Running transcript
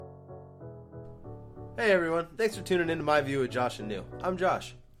Hey everyone, thanks for tuning into My View with Josh and New. I'm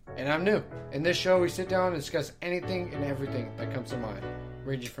Josh. And I'm New. In this show, we sit down and discuss anything and everything that comes to mind,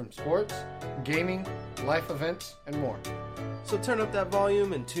 ranging from sports, gaming, life events, and more. So turn up that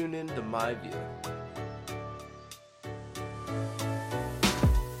volume and tune in to My View.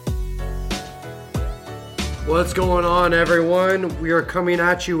 What's going on, everyone? We are coming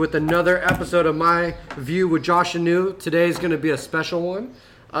at you with another episode of My View with Josh and New. Today is going to be a special one.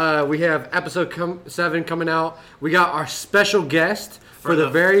 We have episode 7 coming out. We got our special guest for the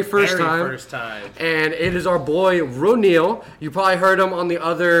very first time. And it is our boy, Ronil. You probably heard him on the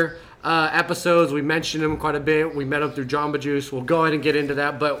other episodes. We mentioned him quite a bit. We met him through Jamba Juice. We'll go ahead and get into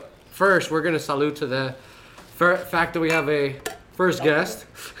that. But first, we're going to salute to the fact that we have a first guest.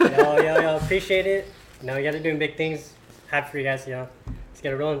 Yo, appreciate it. You guys are doing big things. Happy for you guys, Let's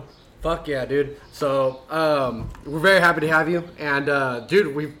get it rolling. Fuck yeah, dude. So, we're very happy to have you. And,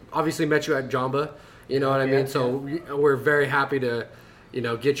 dude, we've obviously met you at Jamba. You know what I mean? So, we're very happy to,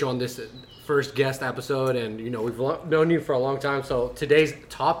 get you on this first guest episode. And, we've known you for a long time. So, today's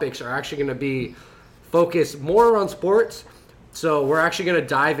topics are actually going to be focused more around sports. So, we're actually going to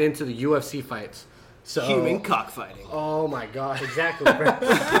dive into the UFC fights. So, Human cockfighting. Oh, my God. Exactly, bro.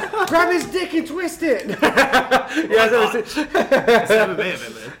 Grab his dick and twist it. It's MMA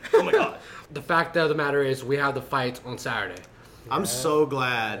event, man. Oh my god. The fact of the matter is, we have the fight on Saturday. I'm so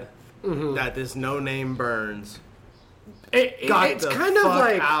glad that this no-name Burns It's got the kind of fuck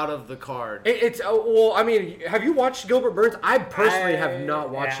like out of the card. have you watched Gilbert Burns? I personally have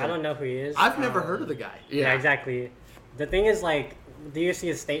not watched him. I don't know who he is. I've never heard of the guy. Yeah, exactly. The thing is, like, the UFC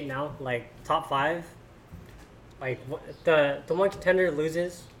is state now, like, top 5. Like, the one contender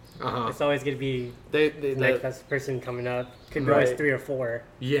loses, it's always going to be, that's the person coming up. Could be always 3 or 4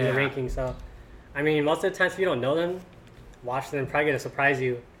 in the ranking. So, I mean, most of the times if you don't know them, watch them, probably going to surprise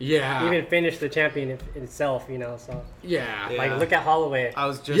you. Yeah. Even finish the champion itself, so. Yeah. Like, look at Holloway. I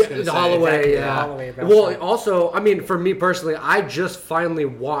was just going to say. Holloway, exactly, Holloway, bro. Well, also, I mean, for me personally, I just finally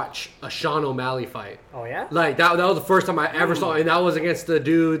watched a Sean O'Malley fight. Oh, yeah? Like, that was the first time I ever saw it, and that was against the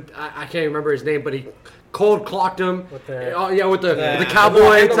dude, I can't remember his name, but he cold clocked him. With the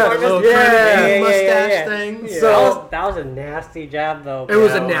cowboy mustache thing. Yeah. So that was a nasty jab, though. It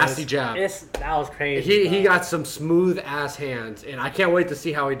was a nasty jab. That was crazy. He got some smooth ass hands, and I can't wait to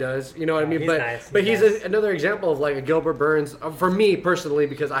see how he does. You know what I mean? He's But nice. but he's another example of like a Gilbert Burns for me personally,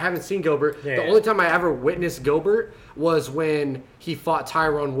 because I haven't seen Gilbert. Yeah. The only time I ever witnessed Gilbert was when he fought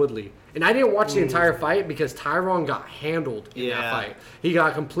Tyron Woodley. And I didn't watch the entire fight because Tyron got handled in that fight. He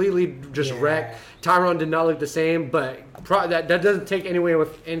got completely just wrecked. Tyron did not look the same, but that doesn't take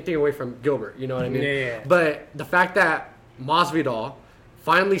anything away from Gilbert. You know what I mean? Yeah. But the fact that Masvidal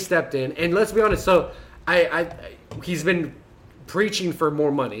finally stepped in, and let's be honest, so he's been preaching for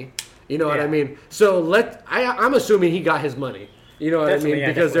more money. You know what I mean? So I'm assuming he got his money. You know what I mean?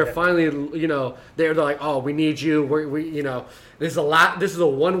 Because they're finally, they're like, oh, we need you. This is a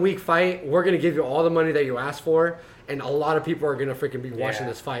 1 week fight. We're gonna give you all the money that you asked for, and a lot of people are gonna freaking be watching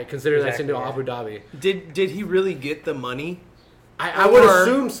this fight. Consider that's into Abu Dhabi. Did he really get the money? I would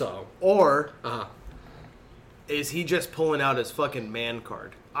assume so. Or is he just pulling out his fucking man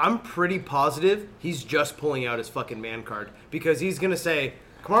card? I'm pretty positive he's just pulling out his fucking man card because he's gonna say,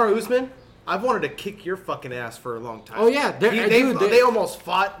 Kamaru Usman, I've wanted to kick your fucking ass for a long time. Oh, yeah. They almost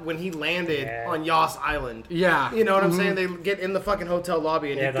fought when he landed on Yas Island. Yeah. You know what I'm saying? They get in the fucking hotel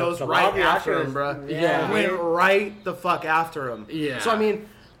lobby and he goes right after him, bro. Yeah. Went right the fuck after him. Yeah. So, I mean,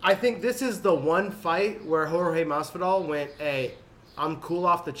 I think this is the one fight where Jorge Masvidal went, hey, I'm cool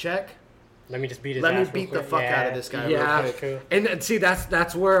off the check. Let me just beat his Let ass me beat the fuck out of this guy Yeah. real quick. And see,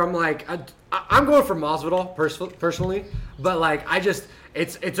 that's where I'm like, I'm going for Masvidal personally, but like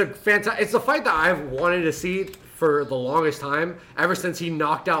it's a fantastic. It's a fight that I've wanted to see for the longest time, ever since he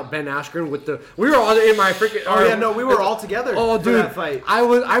knocked out Ben Askren with the. We were all in my freaking. We were all together. Oh, for dude, that fight.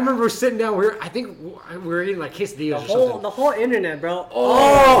 I remember sitting down. I think we were eating like quesadillas or something. The whole internet, bro.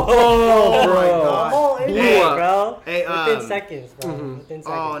 Oh, my God. The whole internet, bro. Hey, within seconds, bro. Within seconds.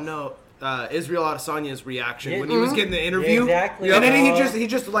 Oh no. Israel Adesanya's reaction when he was getting the interview, exactly, and then he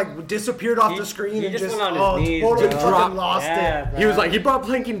just like disappeared off the screen he and just just went on his knees, totally bro. fucking lost it. Bro. He was like, he brought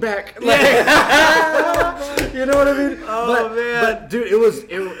Blinken back. Like, you know what I mean? But dude,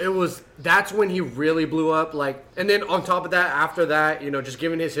 it was. That's when he really blew up. Like, and then on top of that, after that, just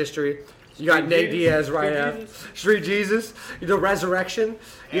giving his history. You got Nate Diaz right now. Street Jesus. Resurrection.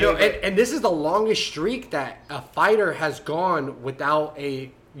 And this is the longest streak that a fighter has gone without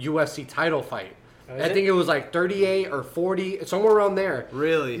a UFC title fight. I think it was like 38 or 40, somewhere around there.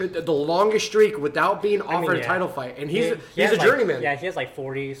 Really? The longest streak without being offered a title fight. And he's a journeyman. Yeah, he has like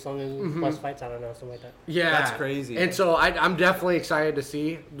 40 something plus fights. I don't know, something like that. Yeah. That's crazy. And so I'm definitely excited to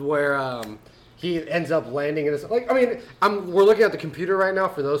see where he ends up landing in this. Like, I mean, we're looking at the computer right now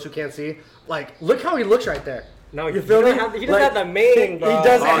for those who can't see. Like, look how he looks right there. No, you feel me? He doesn't have the mane, bro. He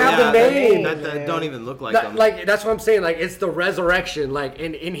doesn't have the mane. That don't even look like him. Like, that's what I'm saying. Like, it's the resurrection. Like,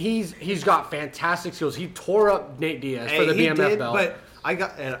 and he's got fantastic skills. He tore up Nate Diaz for the BMF belt. But I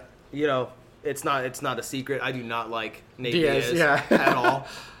got, it's not a secret. I do not like Nate Diaz at all.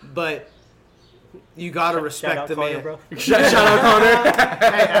 But you gotta respect the man. Bro. Shout out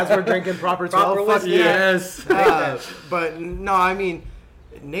Connor. Hey, as we're drinking proper 12. Fuck yes. But no, I mean,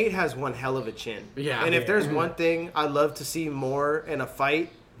 Nate has one hell of a chin. Yeah. And if there's one thing I love to see more in a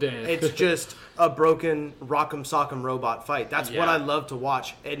fight, it's just a broken Rock'em Sock'em robot fight. That's what I love to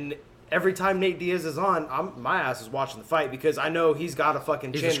watch. And every time Nate Diaz is on, my ass is watching the fight because I know he's got a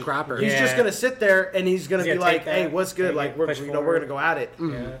fucking chin. He's a scrapper. He's just gonna sit there and he's gonna be like, "Hey, what's good? Like we're gonna go at it."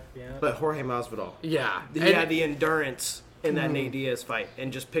 Yeah. But Jorge Masvidal, he had the endurance in that Nate Diaz fight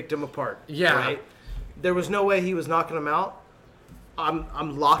and just picked him apart. Yeah. Right? There was no way he was knocking him out.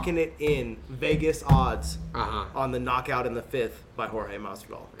 I'm locking it in Vegas odds on the knockout in the 5th by Jorge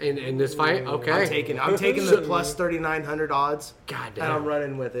Masvidal. In this fight, okay. I'm taking the plus 3,900 odds. God damn. And I'm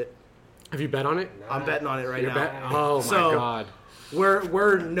running with it. Have you bet on it? I'm betting on it right now. Oh my god.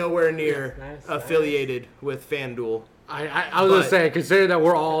 We're nowhere near affiliated with FanDuel. I was gonna say, considering that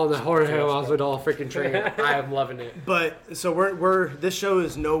we're all on the Jorge Masvidal freaking train, I am loving it. But so we're this show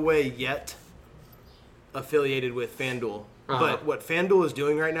is no way yet affiliated with FanDuel. But what FanDuel is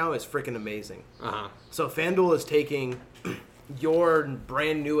doing right now is freaking amazing. So FanDuel is taking your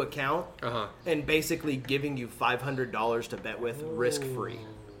brand new account and basically giving you $500 to bet with risk free.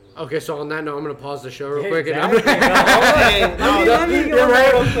 Okay, so on that note, I'm going to pause the show real quick. Exactly. Let me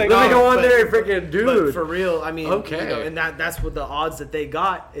go on there and freaking, dude. But for real, I mean, okay. And that's what the odds that they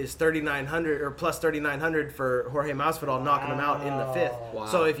got is 3,900 or plus 3,900 for Jorge Masvidal knocking him out in the 5th. Wow.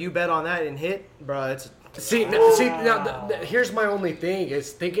 So if you bet on that and hit, bro, it's... See, now, here's my only thing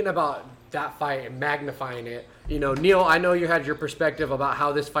is thinking about that fight and magnifying it. You know, Neil, I know you had your perspective about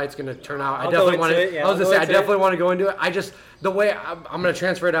how this fight's going to turn out. I definitely want to go into it. I just, the way I'm going to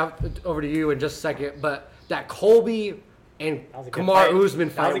transfer it out over to you in just a second, but that Colby and Kamaru Usman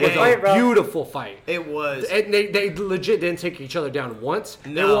fight was a beautiful fight. It was. And they legit didn't take each other down once.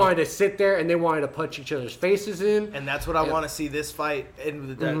 No. They wanted to sit there and they wanted to punch each other's faces in. And that's what I want to see this fight.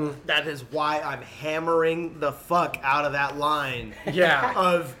 And that is why I'm hammering the fuck out of that line. Yeah.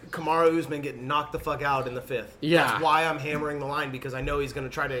 Of Kamaru Usman getting knocked the fuck out in the 5th. Yeah. That's why I'm hammering the line, because I know he's going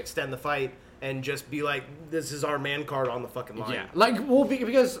to try to extend the fight and just be like, this is our man card on the fucking line. Yeah,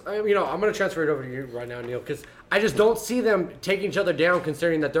 because, I'm going to transfer it over to you right now, Neil, because I just don't see them taking each other down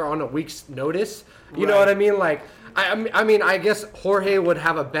considering that they're on a week's notice. You know what I mean? Like, I mean, I guess Jorge would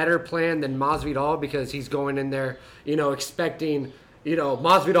have a better plan than Masvidal because he's going in there, expecting, Usman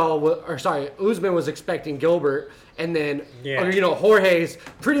was expecting Gilbert. And then, Jorge's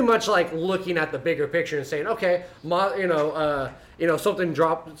pretty much like looking at the bigger picture and saying, okay, something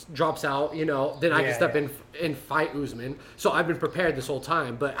drops out, then I can step in and fight Usman. So I've been prepared this whole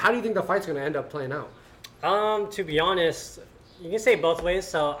time. But how do you think the fight's going to end up playing out? To be honest, you can say both ways.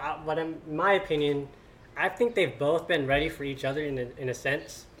 So, in my opinion, I think they've both been ready for each other in a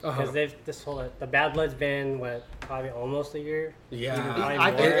sense. Because the Bad Blood's been probably almost a year. Yeah,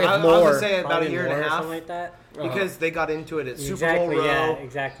 I was gonna say about a year and a half, something like that. Because they got into it at Super Bowl row. Yeah,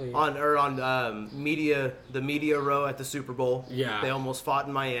 exactly. On the media row at the Super Bowl. Yeah, they almost fought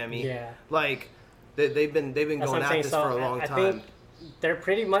in Miami. Yeah, like they've been going at this for a long time. I think they're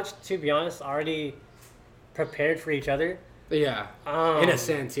pretty much, to be honest, already prepared for each other. Yeah, in a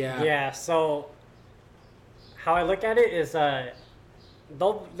sense, yeah. Yeah. So how I look at it is,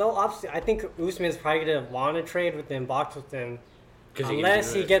 they'll obviously, I think Usman's probably gonna want to trade with them, box with them,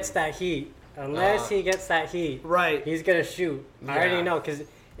 unless he gets that heat. Right? He's gonna shoot. I already know, because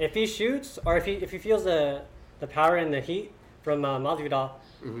if he shoots or if he feels the power and the heat from Masvidal,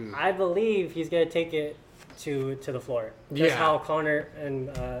 I believe he's gonna take it to the floor. That's how Conor and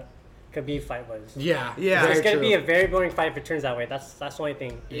Khabib fight was. Yeah. So it's gonna be a very boring fight if it turns that way. That's the only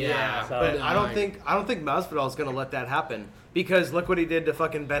thing. Yeah. So, but I don't think Masvidal is gonna let that happen, because look what he did to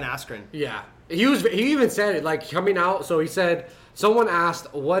fucking Ben Askren. Yeah. He even said it, like, coming out. So he said, someone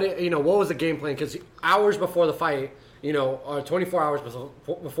asked what was the game plan, because hours before the fight, 24 hours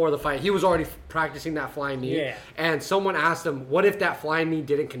before the fight, he was already practicing that flying knee. Yeah. And someone asked him, "What if that flying knee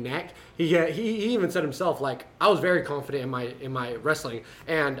didn't connect?" He even said himself, like, "I was very confident in my wrestling."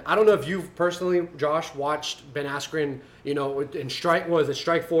 And I don't know if you've personally, Josh, watched Ben Askren, in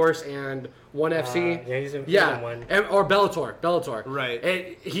Strikeforce and ONE FC. Yeah, he's in one. Or Bellator. Right.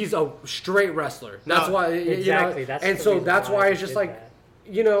 And he's a straight wrestler. That's No, why. Exactly. That's and the so reason that's why it's he just did like. that.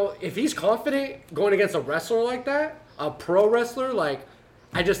 If he's confident going against a wrestler like that, a pro wrestler, like,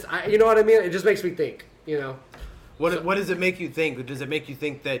 you know what I mean? It just makes me think, What does it make you think? Does it make you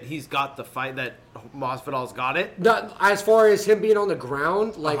think that he's got the fight, that Masvidal's got it? As far as him being on the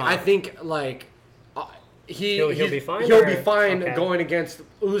ground, like, I think, like, he'll be fine. He'll be fine Okay. going against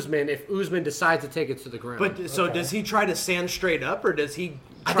Usman if Usman decides to take it to the ground. But so does he try to stand straight up, or does he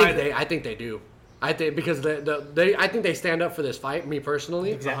I think they do. I think because I think they stand up for this fight. Me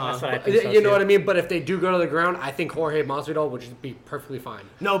personally, Exactly. That's what I think. So you know too. what I mean. But if they do go to the ground, I think Jorge Masvidal would just be perfectly fine.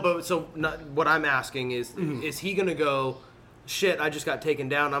 No, but what I'm asking is, Mm-hmm. is he gonna go, shit, I just got taken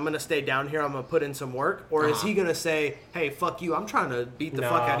down, I'm gonna stay down here, I'm gonna put in some work, or is he gonna say, hey, fuck you, I'm trying to beat the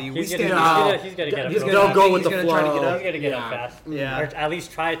fuck out of you. He's stand gonna up. get up. He's real gonna fast. go with He's the gonna flow. try to get up. He's gonna get up fast. Yeah. Or at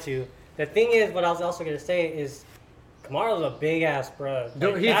least try to. The thing is, what I was also gonna say is, Kamaru's a big ass bro.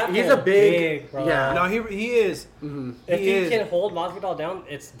 Dude, Like, he's that a big- bro. yeah. No, he is. If he is. can hold Masvidal down,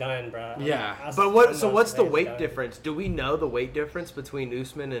 it's done, bro. Yeah. But what's the weight difference? Do we know the weight difference between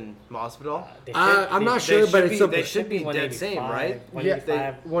Usman and Masvidal? I'm not sure, but they should be dead same, right?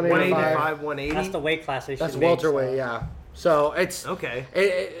 185. 185, 180. That's the weight class they should That's make, welterweight, so. yeah. So it's Okay.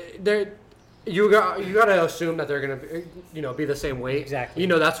 you got to assume that they're gonna be the same weight. Exactly.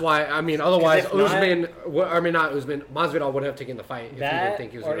 That's why. I mean, otherwise If not- not Usman. Masvidal would have taken the fight if he didn't That,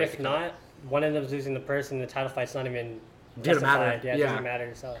 think he was. or gonna if make it. not, one of them's losing the person. The title fight's not even Didn't matter. justified. Yeah, it Yeah. doesn't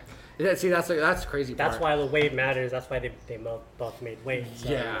matter. So Yeah, see, that's the crazy part. that's why the weight matters. That's why they both made weight. So.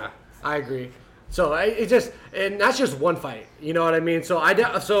 Yeah, I agree. So and that's just one fight. You know what I mean? So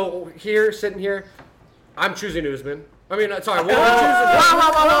sitting here, I'm choosing Usman. I mean, sorry.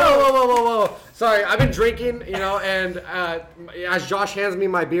 Whoa. Sorry, I've been drinking, and as Josh hands me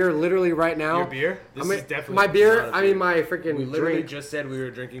my beer literally right now. Your beer? This is definitely my beer. not a I mean, my freaking We literally drink. just said we were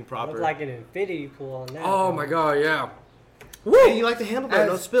drinking proper. Looked like an infinity pool on that. Oh my god, yeah. Hey, you like the handlebar,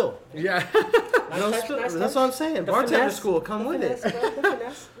 no As- spill. Yeah. No touch, spill. nice That's touch. what I'm saying. The Bartender finesse, school, come with it.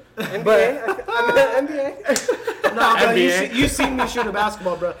 But No, bro, NBA. you seen me shoot a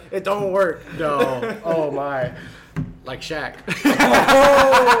basketball, bro. It don't work. no. Oh my. Like Shaq.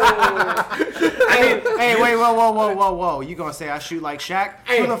 Hey, wait, whoa. You gonna say I shoot like Shaq?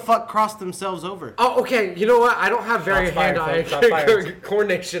 Hey. Who the fuck crossed themselves over? Oh, okay. You know what? I don't have very Shots fired, hand-eye folks. Shots fired.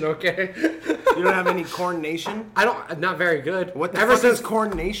 coordination. Okay. You don't have any coordination? I don't. Not very good. What the Ever fuck since is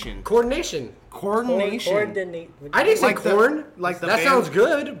coordination? coordination. Coordination. Coordinate. I didn't say Like the- corn. like the that band- sounds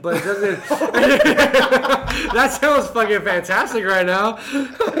good, but it doesn't. That sounds fucking fantastic right now.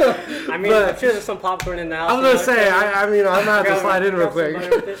 I mean, But- I'm sure there's some popcorn in the house. I was gonna say. I mean, I'm gonna have to slide in real quick.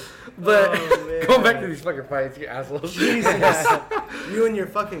 quick. But Oh, man. going back to these fucking fights, you assholes. Jesus. You and your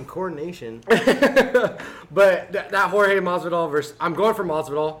fucking coordination. But that Jorge Masvidal versus, I'm going for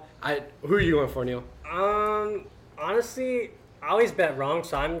Masvidal. Who are you going for, Neil? Honestly, I always bet wrong,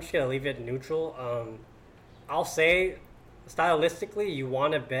 so I'm just gonna leave it neutral. I'll say, stylistically, you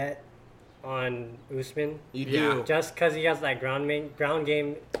want to bet on Usman. You Yeah. do. Just because he has that ground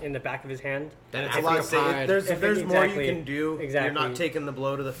game in the back of his hand. That It's a lot. pride. If there's more you Exactly. can do. Exactly. You're not taking the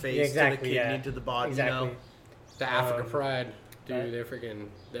blow to the face, Exactly, to the kidney, yeah. to the body. Exactly. You know. The Africa pride, dude. They're freaking.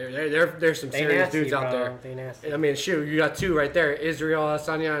 They're some They serious nasty, dudes out bro. there. They nasty. I mean, shoot, you got two right there: Israel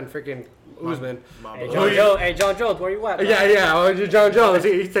Adesanya and freaking Usman. Hey, Oh, John Jones. Hey, John Jones, where you at? bro? Yeah. Oh, John Jones,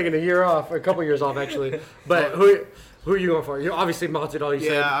 he's taking a year off, a couple years off actually. But who are you going for? You obviously Masvidal.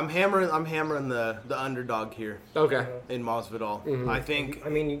 You Yeah, I'm hammering the underdog here said. Okay. in Masvidal. Mm-hmm. I think. I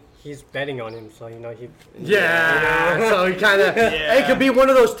mean, he's betting on him, so he. Yeah. So he kind of. Yeah. It could be one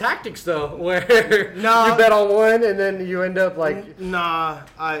of those tactics though, where No. you bet on one and then you end up like. Nah,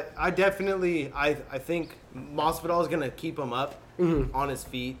 I definitely I think Masvidal is gonna keep him up on his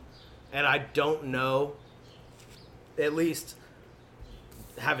feet, and I don't know. At least,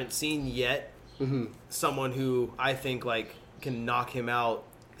 haven't seen yet someone who I think like can knock him out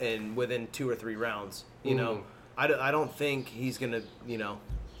in within 2 or 3 rounds. You know, I don't think he's gonna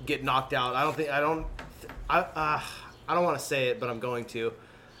get knocked out. I don't want to say it, but I'm going to.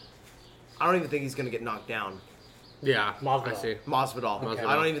 I don't even think he's gonna get knocked down. Yeah. Masvidal. I see. Masvidal. Okay.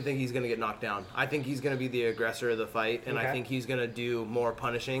 I don't even think he's going to get knocked down. I think he's going to be the aggressor of the fight, and I Okay. think he's going to do more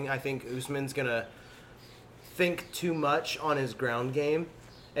punishing. I think Usman's going to think too much on his ground game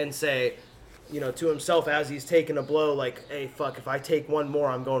and say, to himself as he's taking a blow, like, hey, fuck, if I take one more,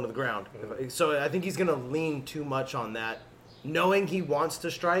 I'm going to the ground. So I think he's going to lean too much on that, knowing he wants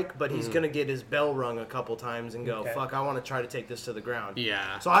to strike, but he's going to get his bell rung a couple times and go, fuck, I want to try to take this to the ground.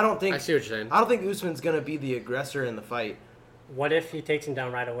 Yeah. So I don't think... I see what you're saying. I don't think Usman's going to be the aggressor in the fight. What if he takes him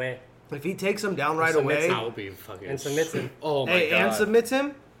down right away? If he takes him down right away... That would be fucking... And submits him. Oh, my God. And submits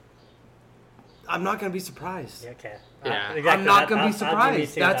him... I'm not going to be surprised. Okay. Yeah. Exactly. I'm not going to be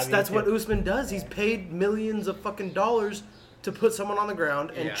surprised. That'd be That's me what too. Usman does. He's paid millions of fucking dollars to put someone on the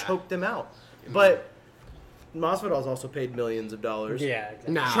ground and choke them out. But Masvidal's also paid millions of dollars. Yeah.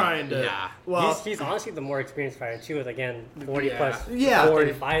 Exactly. Trying to. Yeah. Well, He's honestly the more experienced fighter too. With again 40 plus. Yeah.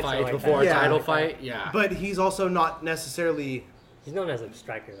 40 fights like before a that. title Like fight. that. Yeah. but he's also not necessarily. He's known as a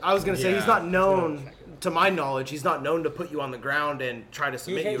striker. I was going to say, he's Yeah. not known, to my knowledge, he's not known to put you on the ground and try to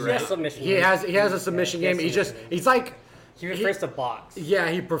submit you, right? has submission. He has a submission game. He's like... He prefers to box.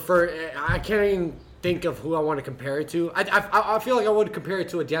 Yeah, he prefer. I can't even think of who I want to compare it to. I feel like I would compare it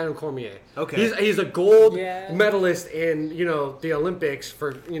to a Daniel Cormier. Okay. He's a gold Yeah. medalist in the Olympics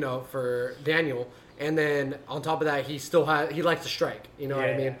for Daniel, and then on top of that he likes to strike. You know what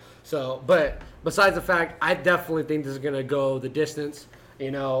I mean? Yeah. So, but besides the fact, I definitely think this is gonna go the distance.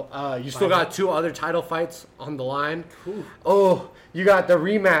 You still got 2 other title fights on the line. Ooh. Oh, you got the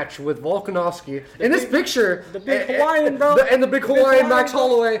rematch with Volkanovski. In this picture, the big Hawaiian, bro. And the big Hawaiian Max bro.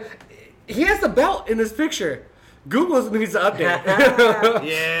 Holloway. He has the belt in this picture. Google needs to update.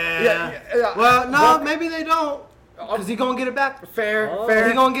 Yeah. Well, no, maybe they don't. Because he's going to get it back. Fair.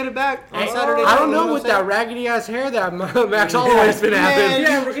 He's going to get it back on Saturday. I don't night, know what with I'm that raggedy ass hair that Max Holloway's been having.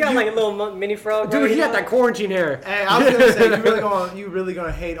 Yeah, he had like a little mini fro. bro, Dude, he you had know? that quarantine hair. Hey, I was gonna say you really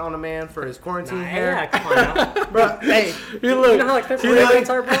gonna hate on a man for his quarantine hair, Yeah, come on now. bro? Hey, You look. You know how expensive Really? haircuts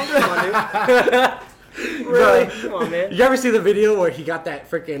are, bro? Come on, dude. Really? Come on, man. You ever see the video where he got that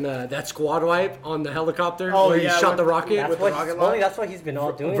freaking that squad wipe on the helicopter? Oh, where he yeah, shot the with- rocket? That's with the what, rocket he's, launch? that's what he's been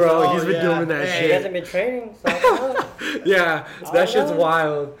all doing. Bro, though. he's been yeah. doing that Hey, He shit. hasn't been training, so I don't know. Yeah, that shit's know.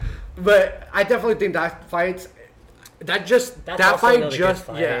 wild. But I definitely think that fight That's that also fight another just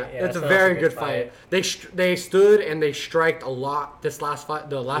good fight. yeah, Yeah, it's that's a also very a good good fight. fight. They stood and they striked a lot this last fight,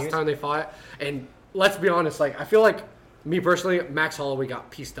 the last Here's- time they fought. And let's be honest, like I feel like me personally, Max Holloway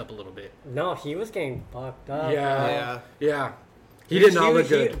got pieced up a little bit. No, he was getting fucked up. Yeah. bro. Yeah. He did not look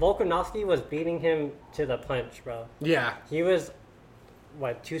good. Volkanovski was beating him to the punch, bro. Yeah. He was,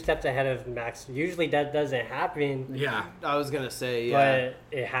 2 steps ahead of Max. Usually that doesn't happen, Yeah. I was gonna say, yeah.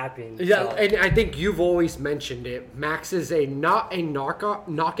 but it happened. Yeah, so. and I think you've always mentioned it. Max is not a knockout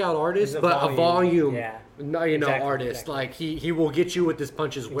artist, He's a but a volume, yeah. artist. Exactly. Like he will get you with his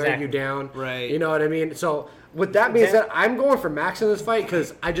punches, wear Exactly. you down. Right. You know what I mean? So with that being said, I'm going for Max in this fight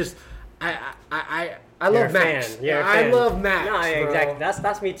because I You're love a Max. fan. You're a I fan. love Max. No, yeah, bro. exactly.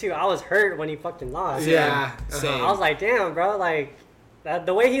 That's me too. I was hurt when he fucking lost. Yeah. Same. I was like, damn, bro, like.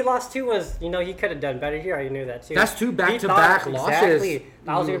 The way he lost too was, he could have done better. He already knew that too. That's 2 He back-to-back thought- losses. Exactly.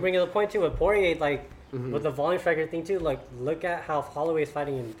 I was gonna bring the point too with Poirier, like with the volume striker thing too. Like, look at how Holloway's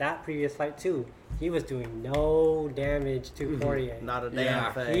fighting in that previous fight too. He was doing no damage to Poirier. Not a damn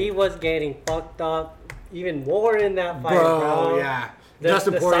Yeah. thing. He was getting fucked up even more in that fight, bro. Yeah. The,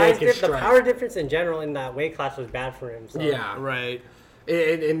 Dustin the Poirier size can the strike. power difference in general in that weight class was bad for him. So. Yeah. right.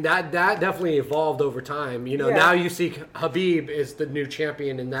 And that definitely evolved over time. Yeah. Now you see Habib is the new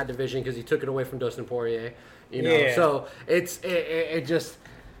champion in that division because he took it away from Dustin Poirier. Yeah. So it just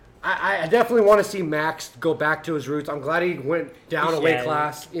I definitely want to see Max go back to his roots. I'm glad he went down a weight Yeah.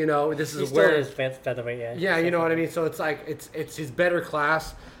 class. This He is still where is featherweight, yeah. yeah, you know what I mean. So it's like it's his better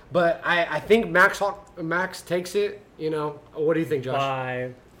class. But I think Max takes it. What do you think, Josh?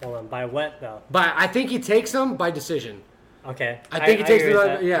 By what though? But I think he takes him by decision. Okay. I think he takes agree it. with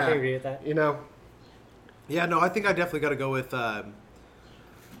that. Yeah, I agree with that. Yeah, no, I think I definitely got to go with. I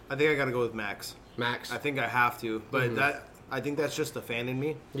think I got to go with Max. Max. I think I have to, but I think that's just the fan in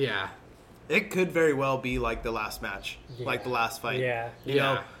me. Yeah. It could very well be like the last match, Yeah. like the last fight. Yeah. You Yeah.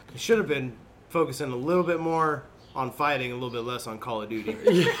 know, you should have been focusing a little bit more on fighting, a little bit less on Call of Duty.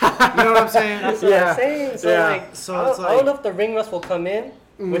 You know what I'm saying? That's what I'm saying. So Yeah. like, So I, it's don't, I don't like- know if the ring rust will come in,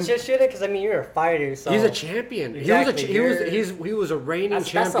 which it shouldn't, because you're a fighter. So He's a champion. Exactly, He was a reigning that's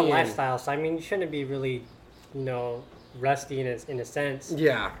a champion. lifestyle. So you shouldn't be really, rusty in a sense.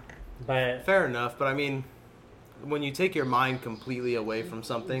 Yeah. But Fair enough, but I mean, when you take your mind completely away from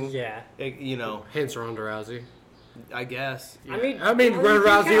something, yeah, Hence Ronda Rousey. I guess. I mean, Ronda you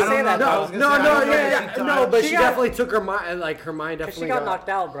Rousey. can't say that, I though. was gonna say, I don't know if she but She she got- definitely took her mind. Like her mind 'Cause definitely she got knocked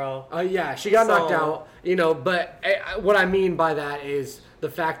out, bro. Yeah, she got knocked So- out. But what I mean by that is the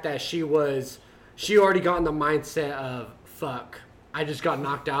fact that she already got in the mindset of fuck. I just got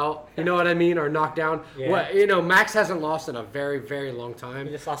knocked out. You know what I mean? Or knocked down. Yeah. Well, Max hasn't lost in a very, very long time.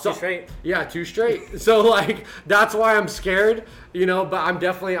 He just lost 2 straight. Yeah, 2 straight. So like that's why I'm scared. But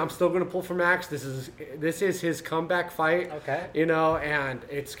I'm still gonna pull for Max. This is his comeback fight. Okay. And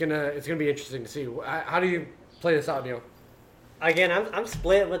it's gonna be interesting to see. How do you play this out, Neil? Again, I'm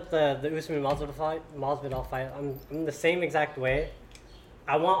split with the Usman Masvidal fight. I'm the same exact way.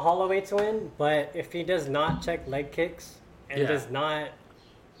 I want Holloway to win, but if he does not check leg kicks and does not,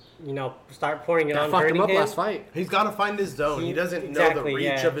 start pouring it on, fucked hurting him up him, last fight. He's got to find his zone. He doesn't know the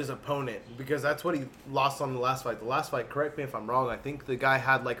reach of his opponent because that's what he lost on the last fight. The last fight, correct me if I'm wrong, I think the guy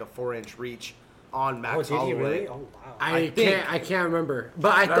had like a 4-inch reach on Max Holloway. Did he really? Oh wow. I can't remember,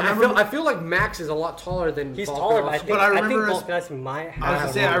 but I feel like Max is a lot taller than. He's taller, but I remember both guys might have. I was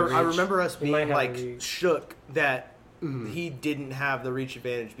gonna say I remember us being like reach. shook that he didn't have the reach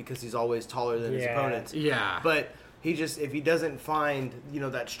advantage because he's always taller than his opponents. Yeah, but if he doesn't find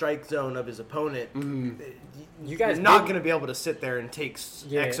that strike zone of his opponent, you guys are not going to be able to sit there and take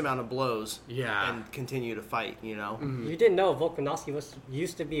X amount of blows and continue to fight. You didn't know Volkanovski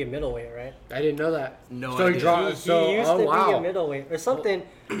used to be a middleweight, right? I didn't know that. No, so idea. He used to be a middleweight or something,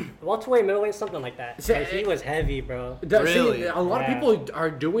 welterweight, middleweight, something like that. He was heavy, bro. Really? A lot of people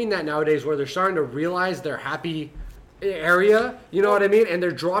are doing that nowadays, where they're starting to realize they're happy area, you know what I mean? And they're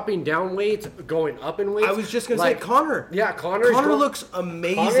dropping down weights, going up in weights. I was just gonna say Conor. Yeah, Conor looks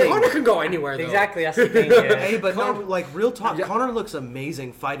amazing. Conor can go anywhere, though. Exactly, that's the thing. Yeah. Hey, but real talk. Yeah. Conor looks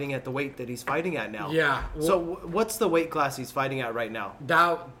amazing fighting at the weight that he's fighting at now. Yeah. So what's the weight class he's fighting at right now?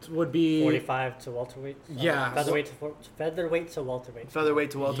 That would be 45 to welterweight. Yeah. Featherweight to welterweight. Featherweight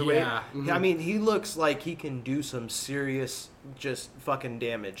to welterweight. Yeah. I mean, he looks like he can do some serious, just fucking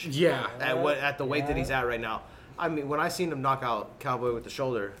damage. Yeah. At the weight that he's at right now. I mean, when I seen him knock out Cowboy with the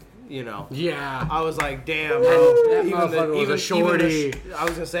shoulder, yeah, I was like, damn, bro. Even the shorty. I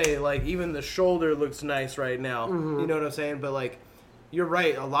was gonna say, like, even the shoulder looks nice right now. You know what I'm saying? But like, you're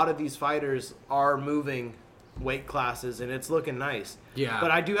right. A lot of these fighters are moving weight classes, and it's looking nice. Yeah.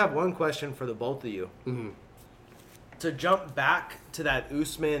 But I do have one question for the both of you. To jump back to that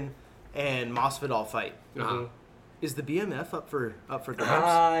Usman and Masvidal fight. Is the BMF up for grabs?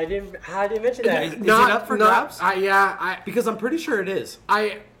 I didn't mention that. Is it up for grabs? Because I'm pretty sure it is.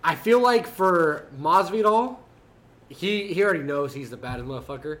 I feel like for Masvidal, he already knows he's the baddest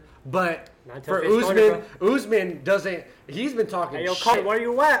motherfucker. But for Usman doesn't. He's been talking shit. Carter, where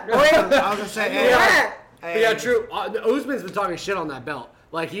you at? I was gonna say, yeah, true. Usman's been talking shit on that belt.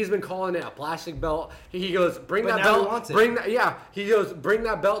 Like, he's been calling it a plastic belt. He goes, bring that belt. He goes, bring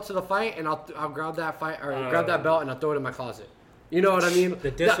that belt to the fight, and I'll grab that grab that belt and I'll throw it in my closet. You know what I mean?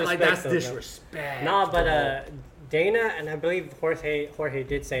 The disrespect. That's disrespect. Nah, but Dana and I believe Jorge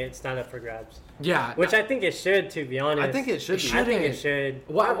did say it's not up for grabs. Yeah, which I think it should. To be honest, I think it should. I think it should.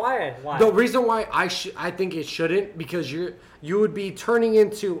 Why? The reason why I think it shouldn't, because you would be turning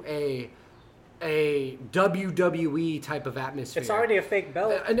into a WWE type of atmosphere. It's already a fake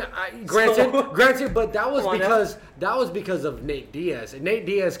belt. Granted, but that was because of Nate Diaz. And Nate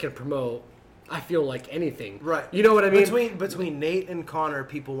Diaz can promote, I feel like, anything. Right. You know what I mean? Between Nate and Conor,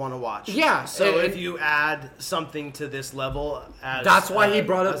 people want to watch. Yeah. So if you add something to this level, that's why he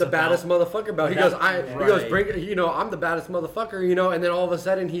brought up the baddest motherfucker belt. He goes, I'm the baddest motherfucker, and then all of a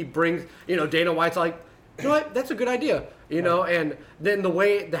sudden he brings, Dana White's like, you know what? That's a good idea, and then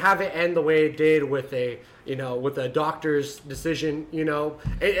to have it end the way it did with a doctor's decision,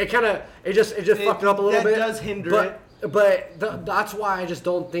 it just fucked it up a little bit. It does hinder it. But that's why I just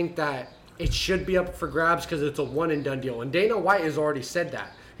don't think that it should be up for grabs, because it's a one and done deal. And Dana White has already said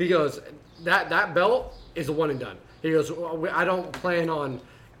that. He goes, that belt is a one and done. He goes, I don't plan on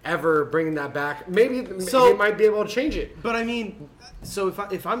ever bringing that back. Maybe they might be able to change it. But I mean, so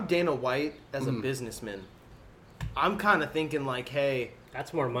if I'm Dana White as a businessman, I'm kind of thinking like, hey,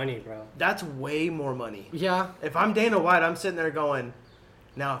 that's more money, bro. That's way more money. Yeah. If I'm Dana White, I'm sitting there going,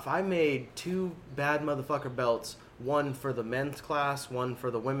 now if I made 2 bad motherfucker belts, one for the men's class, one for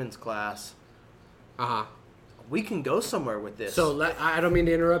the women's class, we can go somewhere with this. So I don't mean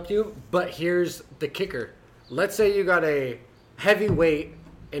to interrupt you, but here's the kicker. Let's say you got a heavyweight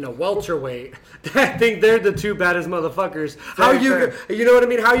and a welterweight. I think they're the 2 baddest motherfuckers. You know what I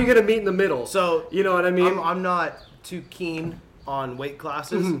mean? How are you gonna meet in the middle? So you know what I mean? I'm not too keen on weight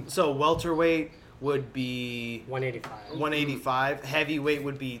classes. So welterweight would be 185. Heavyweight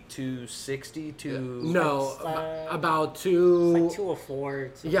would be 260 about 2. It's like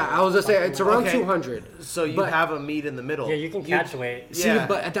 204. Yeah, I was gonna say it's around 200. So you have a meet in the middle. Yeah, you can catch weight. See,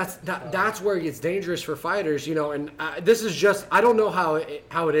 but that's where it gets dangerous for fighters, And this is just, I don't know how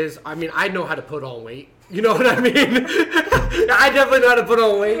it is. I mean, I know how to put on weight. You know what I mean? I definitely know how to put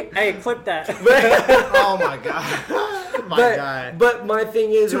on weight. Hey, clip that. Oh my god. Guy. But my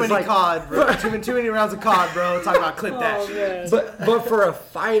thing is, too many like, COD, bro. too many rounds of COD, bro. Talk about clip that shit. But for a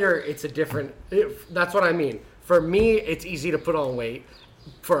fighter, it's a different. That's what I mean. For me, it's easy to put on weight.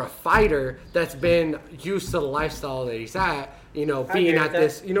 For a fighter that's been used to the lifestyle that he's at, being at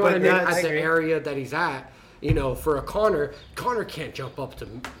this, you know what I mean, at the area that he's at, for a Conor can't jump up to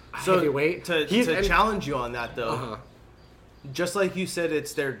heavyweight. To challenge you on that, though, just like you said,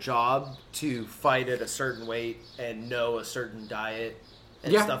 it's their job to fight at a certain weight and know a certain diet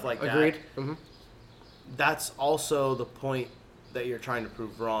and stuff like that. Agreed. Mm-hmm. That's also the point that you're trying to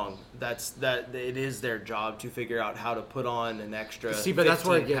prove wrong. That it is their job to figure out how to put on an extra. See, but that's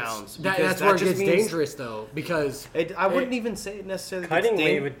where it gets dangerous, though, because I wouldn't even say it necessarily. Cutting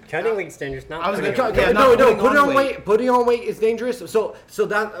weight's dangerous. Not I was putting gonna putting on weight is dangerous. So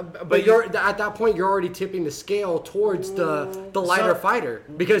that, but you're at that point you're already tipping the scale towards the lighter fighter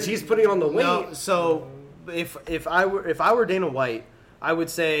because he's putting on the weight. No, so if I were Dana White, I would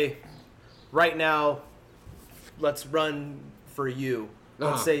say, right now, let's run. For you,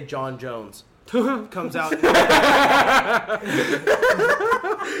 let's say John Jones comes out. Why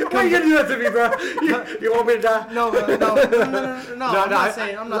are you gonna do that to me, bro? You want me to die? No.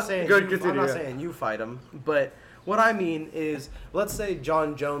 I'm not saying you fight him, but what I mean is, let's say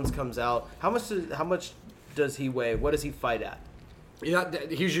John Jones comes out. How much does he weigh? What does he fight at? Yeah,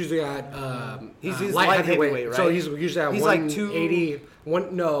 he's usually at he's light heavyweight, right? So he's usually at 180.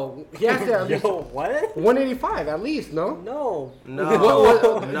 He has to at least what? 185 at least. No. I'm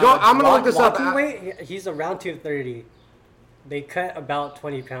gonna look this up. Weight, he's around 230. They cut about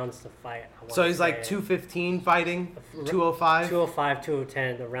 20 pounds to fight. So he's like 215 fighting, 205, 205,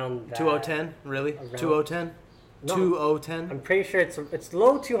 210 around that. 2010, really? 2010. No, 2010. I'm pretty sure it's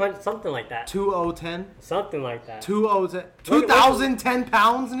low 200, something like that. 2010. Something like that. 2010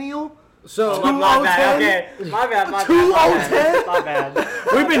 pounds, Neil. So my bad. Okay, my bad. 2010. My bad.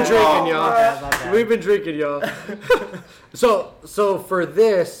 We've been drinking, y'all. My bad. We've been drinking, y'all. So for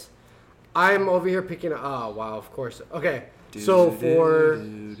this, I'm over here picking. Oh wow, of course. Okay. So for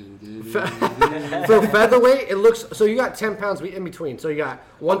featherweight, it looks so you got 10 pounds in between. So you got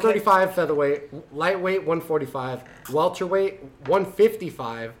 135 featherweight, lightweight 145, welterweight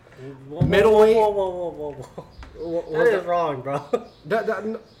 155, middleweight. Whoa. That is wrong, bro.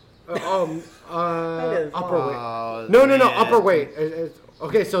 Upper weight. No, upper weight.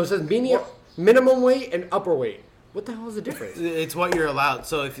 Okay, so it says minimum weight and upper weight. What the hell is the difference? It's what you're allowed.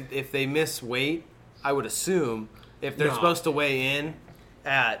 So if they miss weight, I would assume. If they're supposed to weigh in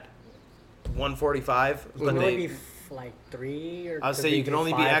at 145, but they be like 3 or. I would say you can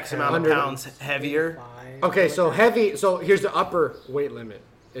only be X amount of pounds heavier. Okay, so heavy. So here's the upper weight limit.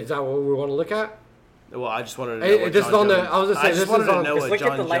 Is that what we want to look at? Well, I just wanted to know. What John Jones, I was gonna say I just wanted to know what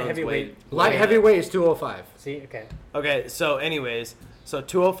John light Jones heavyweight. Light heavyweight is 205. See, okay. Okay, so anyways, so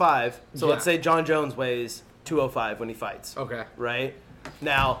 205. So let's say John Jones weighs 205 when he fights. Okay. Right?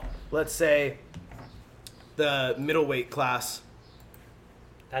 Now, let's say the middleweight class.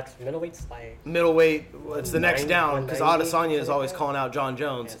 That's middleweight's like. Middleweight, it's the next down because 190, Adesanya is always calling out John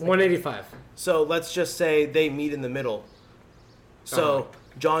Jones. 185. So let's just say they meet in the middle. So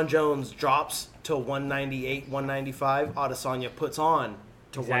John Jones drops to 198, 195. Adesanya puts on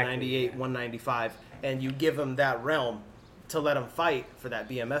to 198, 195, and you give him that realm to let him fight for that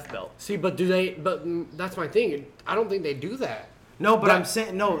BMF belt. See, but do they? But that's my thing. I don't think they do that. No, but I'm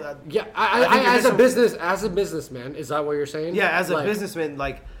saying no. Yeah, I as a businessman, is that what you're saying? Yeah, as a businessman,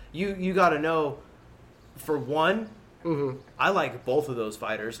 like you got to know. For one, I like both of those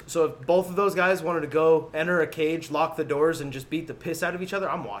fighters. So if both of those guys wanted to go enter a cage, lock the doors, and just beat the piss out of each other,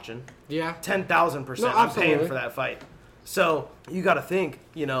 I'm watching. Yeah, 10,000%. I'm paying for that fight. So you got to think,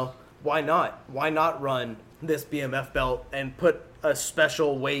 why not? Why not run this BMF belt and put a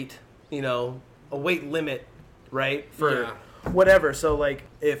special weight, a weight limit, right? For whatever. So like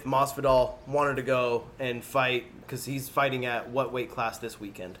if Masvidal wanted to go and fight, because he's fighting at what weight class this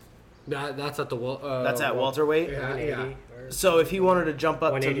weekend? That's at the that's at welterweight. Yeah. So if he wanted to jump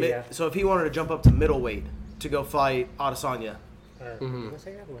up to middleweight to go fight Adesanya,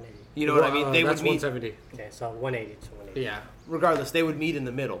 you know what I mean? They would meet 170. Okay, so 180 to 180. Yeah. Regardless, they would meet in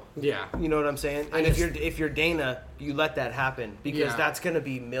the middle. Yeah. You know what I'm saying? And if you're Dana, you let that happen because that's going to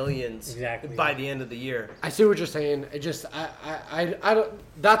be millions by the end of the year. I see what you're saying. It just I don't.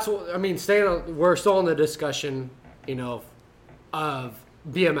 That's what I mean. We're still in the discussion, of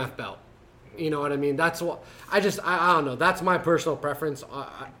BMF belt. You know what I mean? That's what I don't know. That's my personal preference.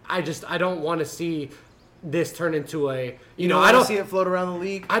 I don't want to see this turn into a I don't see it float around the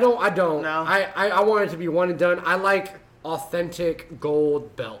league. I don't. No. I want it to be one and done. I like authentic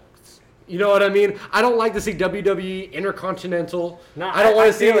gold belts. You know what I mean? I don't like to see WWE Intercontinental. No, I don't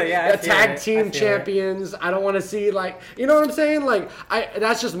want to see a tag team champions. I don't want to see you know what I'm saying?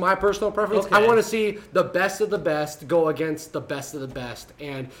 That's just my personal preference. Okay. I want to see the best of the best go against the best of the best.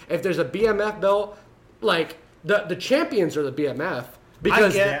 And if there's a BMF belt, the champions are the BMF.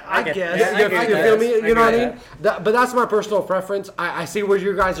 Because I guess. You feel me? You know what I mean? But that's my personal preference. I see where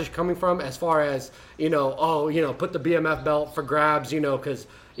you guys are coming from as far as, put the BMF belt for grabs, because,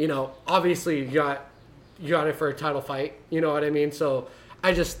 obviously you got it for a title fight. You know what I mean? So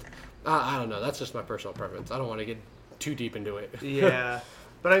I don't know. That's just my personal preference. I don't want to get too deep into it. Yeah.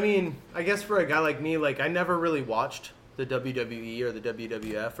 But I mean, I guess for a guy like me, I never really watched the WWE or the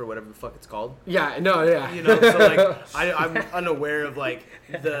WWF or whatever the fuck it's called. Yeah, no, yeah. So I'm unaware of I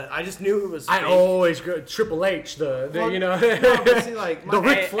just knew it was fake. I always go Triple H, No, but see, the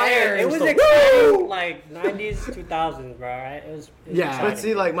Ric Flair. It was exciting, 90s, 2000s, bro. Right? It was yeah. But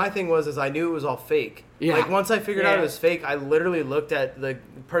see, my thing was I knew it was all fake. Yeah. Once I figured out it was fake, I literally looked at the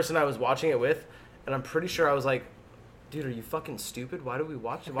person I was watching it with, and I'm pretty sure I was like, dude, are you fucking stupid? Why do we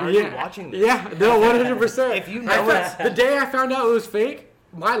watch it? Why are you watching this? Yeah, no, 100%. If you know the day I found out it was fake,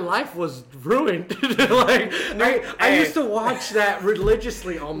 my life was ruined. I used to watch that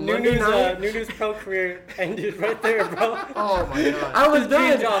religiously on Monday night. Nunu's pro career ended right there, bro. Oh my god. I was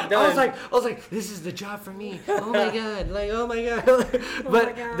done. Job I done. was like, this is the job for me. Oh my god. Oh my god.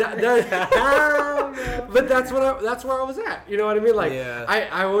 But but that's where I was at. You know what I mean?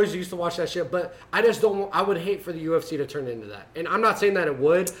 I always used to watch that shit, but I just don't. I would hate for the UFC to turn into that. And I'm not saying that it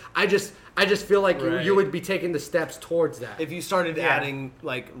would. I just feel like you would be taking the steps towards that. If you started adding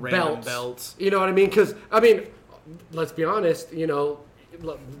random belts. You know what I mean? Because let's be honest.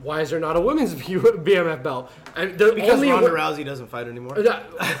 Why is there not a women's BMF belt? Because Ronda Rousey doesn't fight anymore.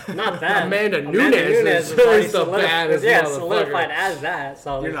 Not that. Amanda Nunes is the baddest motherfucker. Solidified as that.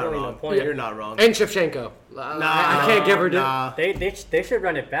 So you're not really wrong. no point. You're not wrong. And Shevchenko. I can't give her. They should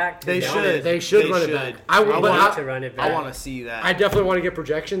run it back. They should. They should run it back. I want to run it back. I want to see that. I definitely want to get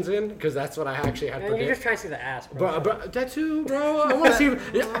projections in because that's what I actually had predicted. You're just trying to see the ass, bro. But that too, bro. I want to see.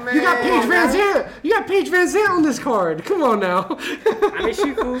 You got Paige Van Zandt. You got Paige Van Zandt on this card. Come on now. I mean,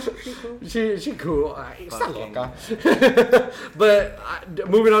 she cool. She cool. But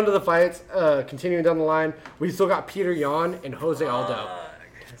moving on to the fights, continuing down the line, we still got Peter Yan and Jose Aldo.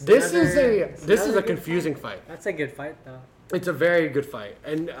 This is a confusing fight. That's a good fight, though. It's a very good fight,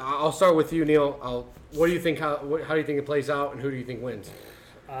 and I'll start with you, Neil. What do you think? How do you think it plays out, and who do you think wins?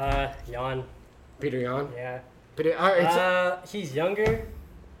 Yan. Peter Yan. Yeah. He's younger.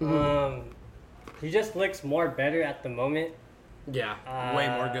 Mm-hmm. He just looks more better at the moment. Yeah. Way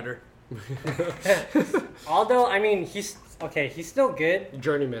more gooder. Although, I mean, he's still good.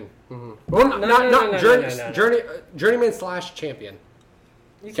 Journeyman. Mm-hmm. Well, not journeyman / champion.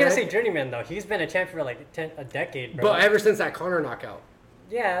 You can't say journeyman though. He's been a champion for a decade, bro. But ever since that Conor knockout.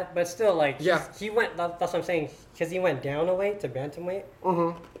 Yeah, but still, he went. That's what I'm saying. Because he went down a weight to bantamweight.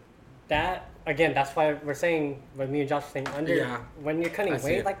 Mm-hmm. That's why we're saying what me and Josh were saying under. Yeah. When you're cutting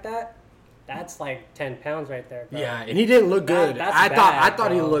weight like that, that's 10 pounds right there, bro. Yeah, and he didn't look good. I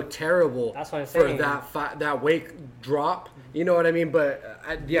thought he looked terrible. That's what I'm saying. For that weight drop. You know what I mean? But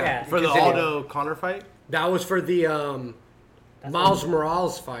for the Aldo Conor fight. That was for the Miles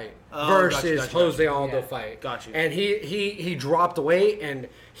Morales fight versus Jose Aldo fight. Got you. And he dropped weight and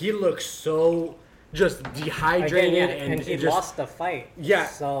he looked so just dehydrated and he just lost the fight. Yeah.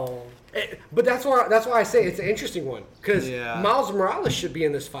 So. But that's why I say it's an interesting one because Miles Morales should be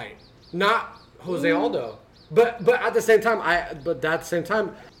in this fight, not Jose Aldo. But at the same time,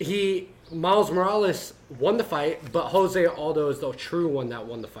 Miles Morales won the fight, but Jose Aldo is the true one that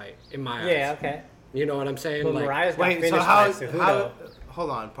won the fight in my eyes. Yeah. Okay. You know what I'm saying? But Mariah's got finished by Cejudo. Hold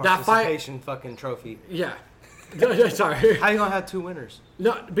on, participation fucking trophy. Yeah. Sorry. How you gonna have 2 winners?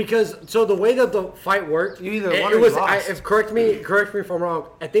 No, because the way that the fight worked, you either won or you lost. Correct me if I'm wrong.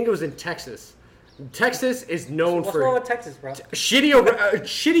 I think it was in Texas. Texas is known What's for wrong with Texas, bro?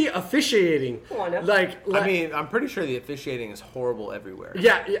 shitty officiating. Come on now. I mean, I'm pretty sure the officiating is horrible everywhere.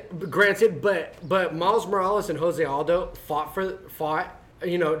 Yeah, granted, but Miles Morales and Jose Aldo fought,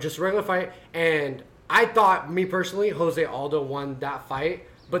 just regular fight, and I thought, me personally, Jose Aldo won that fight,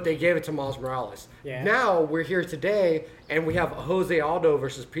 but they gave it to Miles Morales. Yeah. Now we're here today, and we have Jose Aldo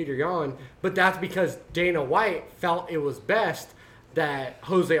versus Peter Yan, but that's because Dana White felt it was best that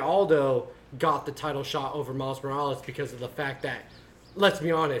Jose Aldo got the title shot over Miles Morales because of the fact that, let's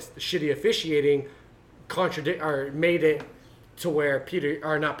be honest, shitty officiating made it to where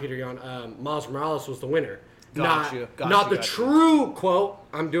Miles Morales was the winner. Got Not the you. true quote,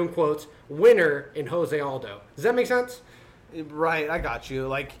 I'm doing quotes, winner in Jose Aldo. Does that make sense? Right, I got you.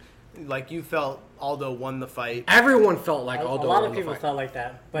 Like you felt Aldo won the fight. Everyone felt like Aldo won the fight. A lot of people felt like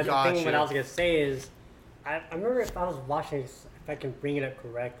that. But the thing what I was going to say is, I remember if I was watching, if I can bring it up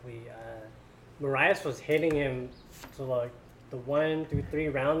correctly, Moraes was hitting him to like the 1 through 3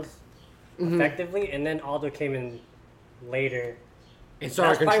 rounds effectively, and then Aldo came in later. And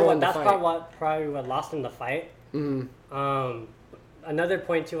started controlling the fight. That's probably what lost him the fight. Mm-hmm. Another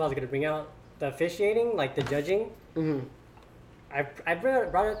point too I was going to bring out, the officiating, like the judging. Mm-hmm. I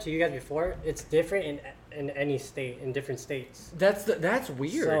brought it up to you guys before. It's different in any state, in different states. That's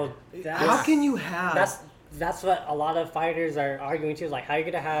weird. So how can you have? That's what a lot of fighters are arguing too. Is like, how are you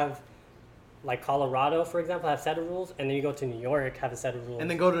gonna have, like Colorado, for example, have a set of rules, and then you go to New York, have a set of rules, and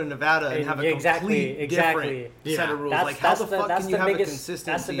then go to Nevada and have a complete different set of rules. Like, how the fuck can you have a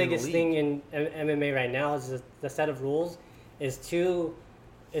consistency? That's the biggest thing in MMA right now is the set of rules is too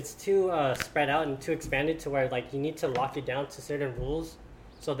spread out and too expanded to where like you need to lock it down to certain rules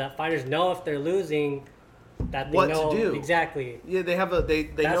so that fighters know if they're losing that they what know to do exactly. Yeah, they have they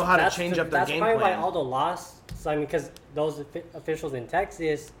know how to change up their game plan. That's probably why Aldo lost. So I mean, because those officials in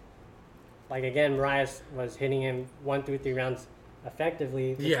Texas, like again, Moraes was hitting him 1 through 3 rounds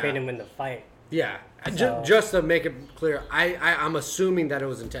effectively, which made him win the fight. Yeah, so, just to make it clear, I'm assuming that it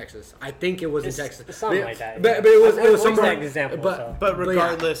was in Texas. I think it was in Texas. Something like that. But it was somewhere. Example, but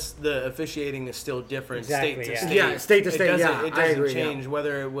regardless, the officiating is still different state to state. Yeah, state to state. It doesn't change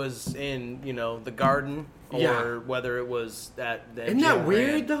whether it was in the Garden or whether it was at. Isn't that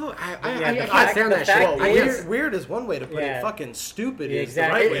weird though? I can't stand that shit. Weird is one way to put it. Fucking stupid is the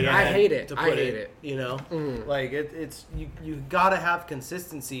right way. I hate it. I hate it. You know, like it's you gotta have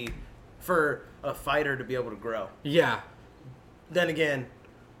consistency for a fighter to be able to grow. Yeah. Then again,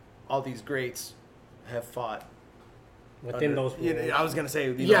 all these greats have fought within those rules. I was gonna say,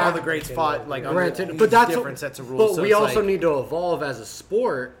 all the greats fought like granted, but that's different sets of rules. But so we also need to evolve as a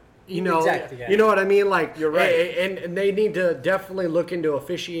sport. You know, exactly, yeah. You know what I mean? Like you're right, and they need to definitely look into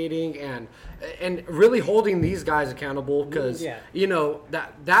officiating and really holding these guys accountable because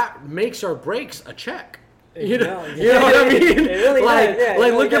that makes or breaks a check. You know what I mean? It really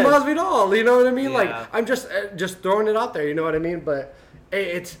look at Masvidal. You know what I mean? Yeah. Like I'm just throwing it out there. You know what I mean? But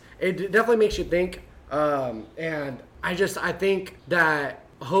it definitely makes you think. And I think that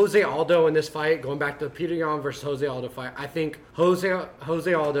Jose Aldo in this fight, going back to the Peter Yan versus Jose Aldo fight, I think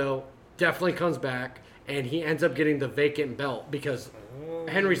Jose Aldo definitely comes back and he ends up getting the vacant belt because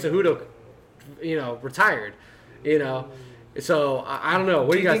Henry Cejudo, retired. So, I don't know.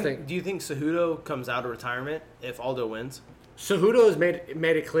 What do you guys think? Do you think Cejudo comes out of retirement if Aldo wins? Cejudo has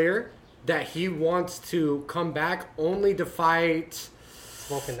made it clear that he wants to come back only to fight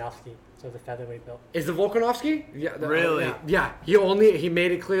Volkanovski, so the featherweight belt. Is it Volkanovski? Yeah. Really? Yeah. He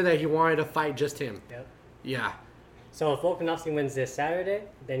made it clear that he wanted to fight just him. Yep. Yeah. So if Volkanovski wins this Saturday,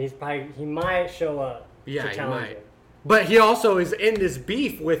 then he might show up to challenge him. Might. But he also is in this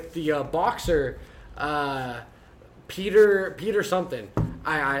beef with the boxer Peter something.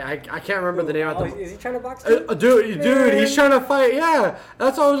 I can't remember the name of the. Is he trying to box too? Dude, he's trying to fight. Yeah,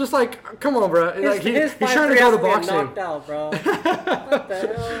 that's why I was just like, come on, bro. He's trying to go to boxing. Knocked out, bro. What the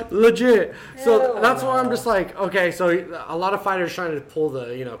hell? Legit. So that's why I'm just like, okay. So a lot of fighters trying to pull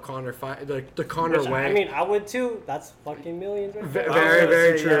the Conor fight, the Conor way. I mean, I would too. That's fucking millions. Right there. Very,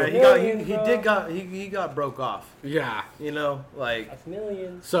 very true. Yeah, he got broke off. Yeah. That's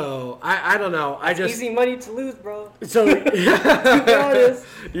millions. So I don't know. Easy money to lose, bro. So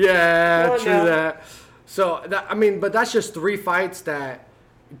yeah, true that. So but that's just 3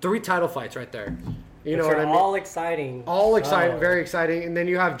 title fights right there. You know what I mean? All exciting. All exciting, very exciting. And then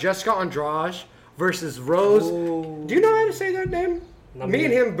you have Jessica Andrade versus Rose. Ooh. Do you know how to say that name? Me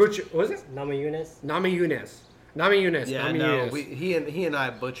and him butcher. Was it Namajunas? Yeah, no, he and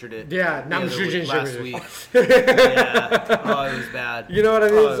I butchered it. Yeah, last week. Yeah, oh, it was bad. You know what I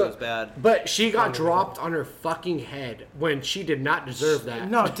mean? Oh, it was bad. But she got dropped on her fucking head when she did not deserve that.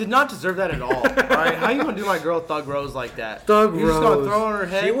 No, did not deserve that at all. All right, how you gonna do my girl Thug Rose like that? Thug Rose. You just gonna throw on her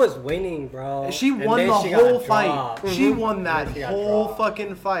head? She was winning, bro. She won the whole fight. She won that whole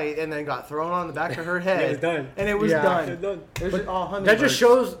fucking fight, and then got thrown on the back of her head. It was done. And it was done. It was that just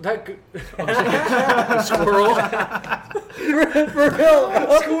shows that squirrel. For real,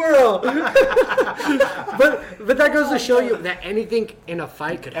 squirrel. but that goes to show you that anything in a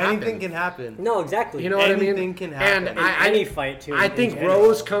fight could happen. Anything can happen. No, exactly. You know what I mean? Anything can happen. And any fight too. I think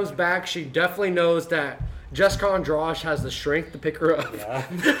Rose comes back. She definitely knows that Jessica Andrade has the strength to pick her up. Yeah.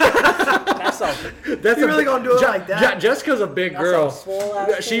 That's something. You really gonna do it like that? Yeah, Jessica's a big girl.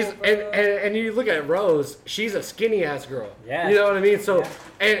 She's fool, and you look at Rose, she's a skinny ass girl. Yeah. You know what I mean? So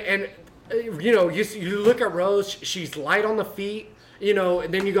and you know, you look at Rose, she's light on the feet. You know,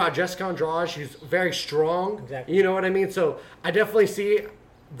 and then you got Jessica Andrade, she's very strong. Exactly. You know what I mean? So I definitely see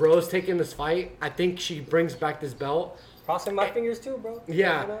Rose taking this fight. I think she brings back this belt. Crossing my fingers too, bro.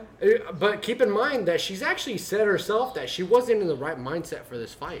 Yeah, but keep in mind that she's actually said herself that she wasn't in the right mindset for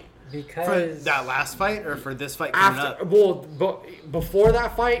this fight. Because for that last fight or for this fight coming up? Well, before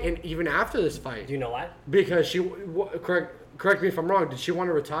that fight and even after this fight. Do you know why? Because she correct me if I'm wrong. Did she want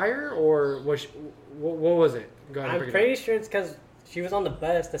to retire or was what was it? Go ahead. I'm pretty sure it's because she was on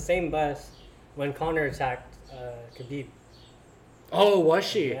the same bus, when Conor attacked Khabib. Oh, was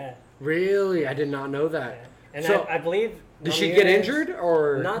she? Yeah. Really? I did not know that. Yeah. And so, I believe. Did she get injured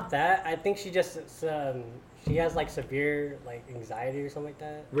or not that? I think she just she has like severe like anxiety or something like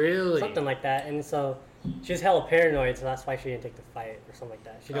that. Really? Something like that, and so she's hella paranoid, so that's why she didn't take the fight or something like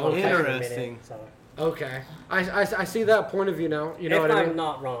that. She didn't want to fight for a minute. So. Okay, I see that point of view now. You know if what I mean? I'm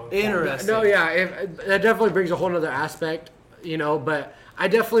not wrong. Interesting. No, yeah, that definitely brings a whole other aspect. You know, but I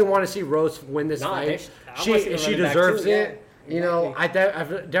definitely want to see Rose win this fight. She deserves it. Yeah. You know, I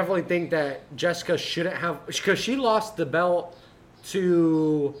definitely think that Jessica shouldn't have, because she lost the belt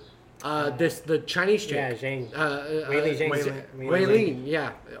to the Chinese chick. Yeah, Zhang. Weili.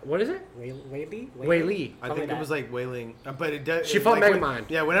 Yeah. What is it? Weili. I think it was like Weiling, but it does. She fought like Megamind.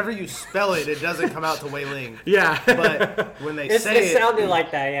 Yeah, whenever you spell it, it doesn't come out to Weiling. Yeah. But when they say it sounded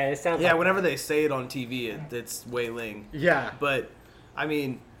like that. Yeah, it sounds. Yeah, like whenever that. they say it on TV, it's Weiling. Yeah. But I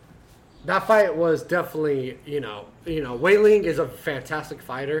mean, that fight was definitely, Weiling is a fantastic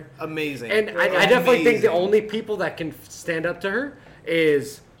fider. Amazing. And I definitely think the only people that can stand up to her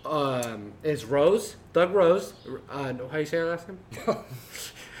is Rose, Doug Rose. How do you say her last name?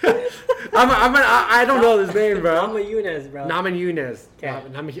 I don't know his name, bro. Namajunas, bro. Namajunas.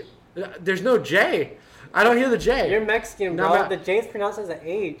 Okay. There's no J. I don't hear the J. You're Mexican, bro. The J's pronounced as an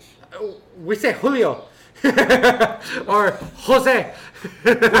H. We say Julio. Or Jose.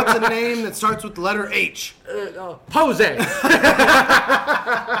 What's a name that starts with the letter H? Jose.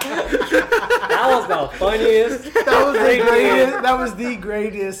 That was the funniest. That was the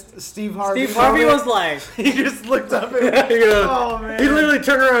greatest. Steve Harvey. Steve Harvey was like, he just looked up at he goes, oh man. He literally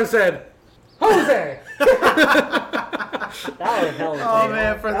turned around and said, Jose. That was hell. Oh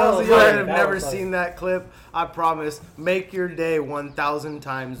man, for those of you that have never seen that clip, I promise, make your day 1,000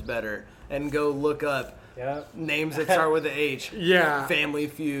 times better and go look up names that start with an H. Yeah. Family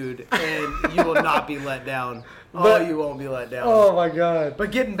Feud, and you will not be let down. You won't be let down. Oh my god. But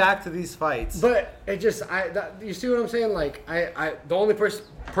getting back to these fights. But it just, you see what I'm saying? Like, the only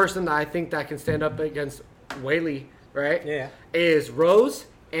person that I think that can stand up against Weili, right? Yeah. Is Rose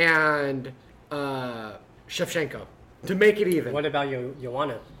and Shevchenko to make it even. What about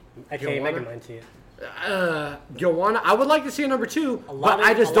Joanna? AKA Megamind to you. Joanna, I would like to see a number 2, a lot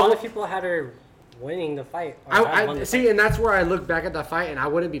of people had her winning the fight. And that's where I look back at that fight, and I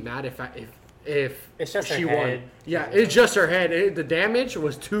wouldn't be mad if it's just she her won. head. Yeah, it's just her head. The damage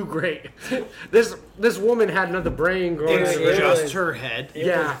was too great. This woman had another brain growing. It's just her head.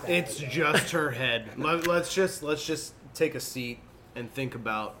 It's just her head. Let's just take a seat and think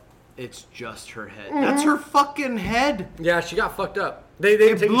about. It's just her head. Mm-hmm. That's her fucking head. Yeah, she got fucked up.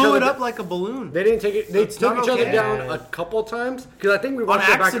 They blew it up like a balloon. They didn't take it. They took each other down a couple times because I think we watched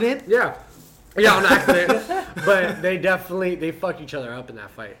on accident. Yeah, on accident. But they fucked each other up in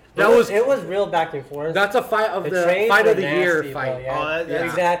that fight. It was real back and forth. That's a fight of the fight of the year fight.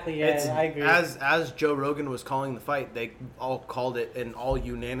 Exactly. Yeah, I agree. As Joe Rogan was calling the fight, they all called it and all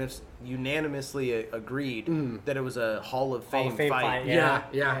unanimously agreed that it was a Hall of Fame fight. Yeah,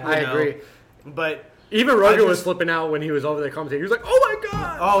 I agree. But even Rogan was flipping out when he was over there commentating. He was like, "Oh my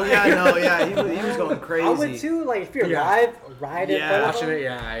god!" Oh yeah, he was going crazy. I would too. Like if you're live, right in front of them.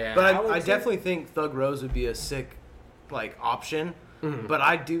 Yeah. But I definitely think Thug Rose would be a sick option. Mm-hmm. But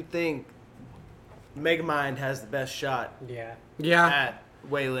I do think Megamind has the best shot. Yeah. At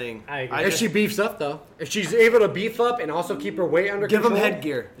Weiling. I agree. If she beefs up though, if she's able to beef up and also keep her weight under control. Give him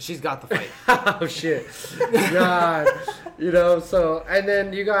headgear. She's got the fight. Oh shit. God. So and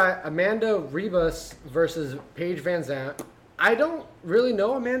then you got Amanda Ribas versus Paige Van Zant. I don't really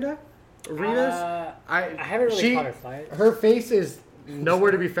know Amanda Ribas. I haven't really caught her fight. Her face is nowhere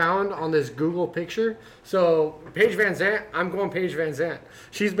to be found on this Google picture. So Paige Van Zant, I'm going Paige Van Zant.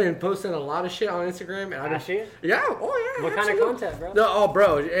 She's been posting a lot of shit on Instagram. And she? Yeah. Oh yeah. What kind of content, bro? No,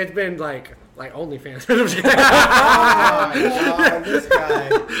 bro, it's been like like OnlyFans. Oh, this guy.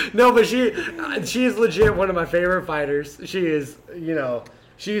 No, but she's legit one of my favorite fighters. She is,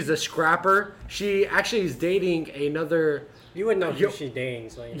 she's a scrapper. She actually is dating another. You wouldn't know who she's dating.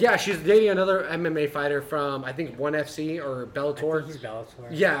 So yeah, she's dating another MMA fighter from, I think, ONE FC or Bellator. I think he's Bellator.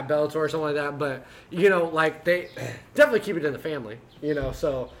 Yeah, Bellator or something like that. But, like, they definitely keep it in the family,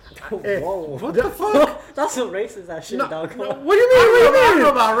 so. Whoa. What the fuck? That's so racist, that shit, dog. What do you mean? I don't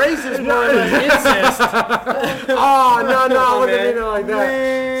know about racist, more than incest. Oh, no, I wasn't meaning like that.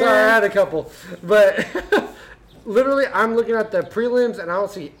 Man. Sorry, I had a couple. But... Literally, I'm looking at the prelims, and I don't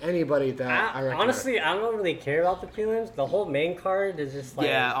see anybody that I recognize. Honestly, I don't really care about the prelims. The whole main card is just like...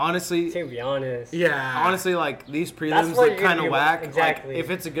 Yeah, honestly... To be honest. Yeah. Honestly, like, these prelims look kind of whack. Exactly. Like, if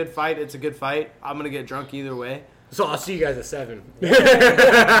it's a good fight, it's a good fight. I'm going to get drunk either way. So I'll see you guys at 7. No,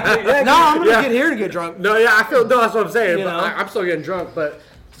 I'm going to get here to get drunk. No, yeah, that's what I'm saying. But I'm still getting drunk. But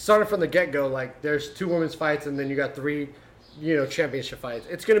starting from the get-go, like, there's 2 women's fights, and then you got 3, championship fights.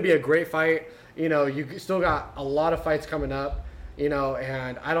 It's going to be a great fight. You still got a lot of fights coming up, and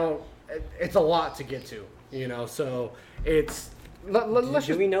it's a lot to get to, so it's,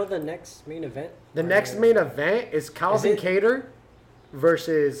 do we know the next main event? The next main event is Calvin Kattar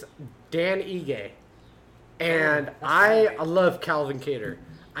versus Dan Ige. And I love Calvin Kattar.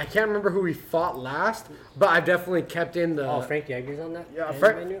 I can't remember who he fought last, but I definitely kept in the... Oh, Frankie Edgar's on that? Yeah,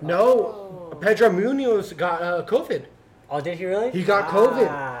 no, Pedro Munoz got COVID. Oh, did he really? He got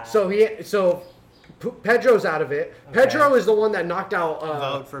COVID. So Pedro's out of it. Okay. Pedro is the one that knocked out...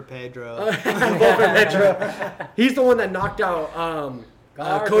 Vote for Pedro. Vote for Pedro. He's the one that knocked out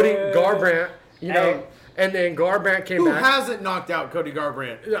Cody Garbrandt, and then Garbrandt came back. Who hasn't knocked out Cody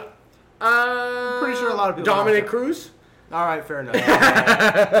Garbrandt? Yeah. I'm pretty sure a lot of people... Dominic Cruz? All right, fair enough.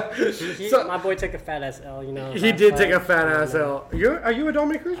 My boy took a fat ass L, He did take a fat ass L. Are you a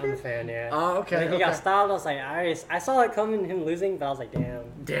Dominic Cruz fan? I'm a fan, yeah. Oh, okay. When he got stopped, I was like, I saw it coming, him losing, but I was like, damn.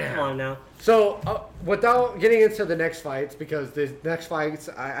 Come on now. So, without getting into the next fights, because the next fights,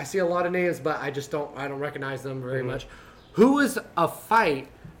 I see a lot of names, but I don't recognize them very much. Who is a fight?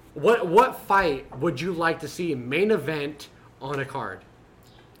 What fight would you like to see main event on a card?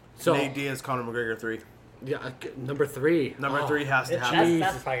 So Nate Diaz, Conor McGregor 3. Yeah, number 3. Number 3 has to happen.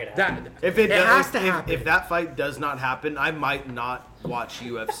 That's probably gonna happen. If it has to happen. If that fight does not happen, I might not watch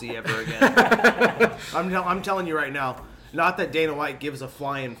UFC ever again. I'm telling you right now. Not that Dana White gives a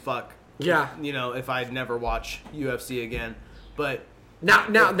flying fuck. Yeah. If I'd never watch UFC again, but now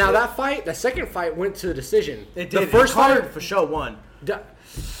that fight, the second fight went to a decision. It did. The first Conor fight for sure won.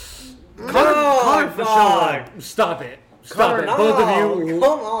 Conor for sure won. Stop it. Stop it. Both of you.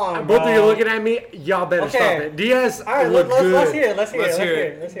 Come on, both of you looking at me. Y'all better stop it. Diaz looked good. Let's hear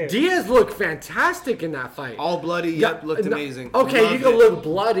it. Diaz looked fantastic in that fight. All bloody. Yep, looked amazing. Okay, you can look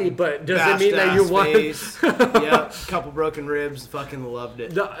bloody, but does it mean that you won? Yep, couple broken ribs. Fucking loved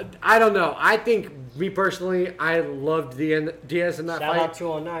it. I don't know. I think, me personally, I loved Diaz in that fight. Shout out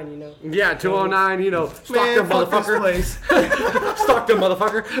 209, Yeah, 209, Stockton motherfucker. Stockton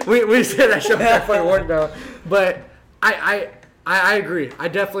motherfucker. We say that shit back for work now. But I agree. I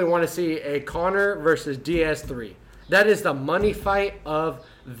definitely want to see a Conor versus Diaz 3. That is the money fight of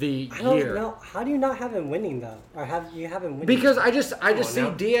the year. I don't know. How do you not have him winning though, or have you have him winning? Because I just see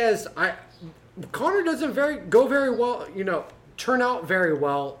Diaz. Conor doesn't go very well. Turn out very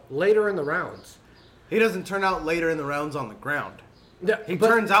well later in the rounds. He doesn't turn out later in the rounds on the ground. Yeah, he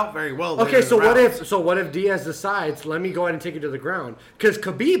turns out very well. Okay, so what if Diaz decides, let me go ahead and take it to the ground? Because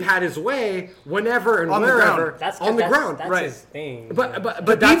Khabib had his way whenever and wherever on the ground. That's his thing. But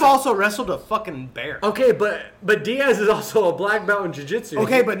Khabib also wrestled a fucking bear. Okay, but Diaz is also a black belt in jiu-jitsu.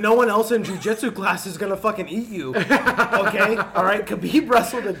 Okay, but no one else in jiu-jitsu class is gonna fucking eat you. Okay, all right. Khabib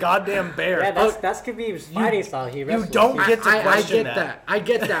wrestled a goddamn bear. Yeah, that's Khabib's fighting style. He wrestles. You don't get to question that. I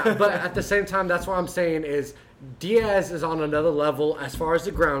get that, but at the same time, that's what I'm saying is. Diaz is on another level as far as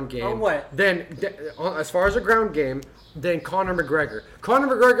the ground game. On what? As far as the ground game, than Conor McGregor. Conor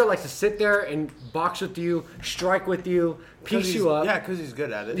McGregor likes to sit there and box with you, strike with you, piece you up. Yeah, because he's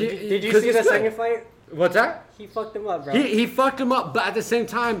good at it. Did you see the second fight? What's that? He fucked him up, bro. He fucked him up, but at the same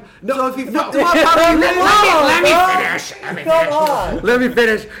time, no. So if he fucked him up, how do you Let me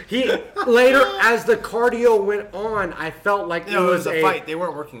finish. He later, as the cardio went on, I felt like it was a fight. They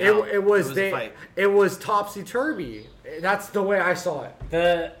weren't working out. It was a fight. It was topsy turvy. That's the way I saw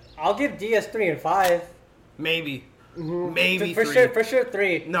it. I'll give Diaz 3 and 5. Maybe. Maybe for 3. For sure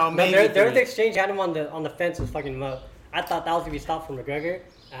 3. No, maybe. There was the exchange. Had him on the fence was fucking him up. I thought that was gonna be stopped from McGregor.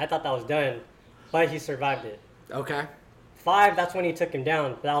 And I thought that was done. But he survived it. Okay. 5, that's when he took him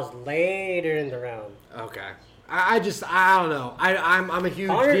down. But that was later in the round. Okay. I don't know. I'm a huge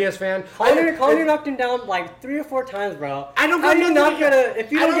Diaz fan. Conor knocked him down like 3 or 4 times, bro. I don't got nothing.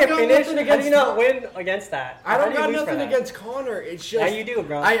 If you don't get finished, how do you not win against that? I don't got nothing against Conor. It's just. Yeah, you do,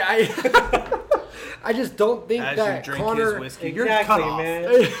 bro. I just don't think as that you drink Conor. His whiskey, exactly, you're cut off. Man.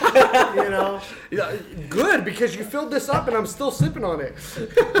 You know, good because you filled this up and I'm still sipping on it.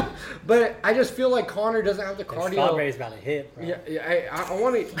 But I just feel like Conor doesn't have the cardio. Strawberries about to hit, bro. Yeah, I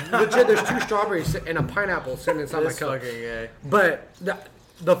want to. Legit, there's 2 strawberries and a pineapple sitting inside my cup. But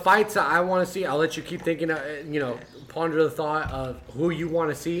the fights that I want to see, I'll let you keep thinking. Ponder the thought of who you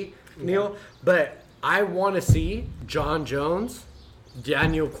want to see, Neil. But I want to see John Jones.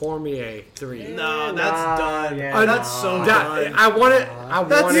 Daniel Cormier 3. No, that's done. Yeah, that's so done. I want it.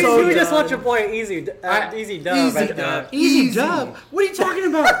 You just want your point easy dub. Easy dub. What are you talking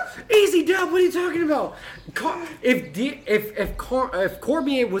about? Easy dub. What are you talking about? If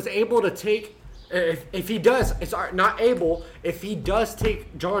Cormier was able to take, if he does, if he does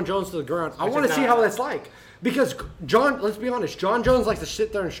take John Jones to the ground, I want to see how that's like. Because let's be honest, John Jones likes to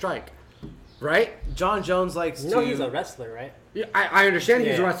sit there and strike, right? John Jones likes to. No, he's a wrestler, right? Yeah, I understand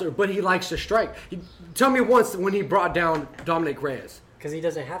he's a wrestler, but he likes to strike. Tell me once when he brought down Dominic Reyes. Because he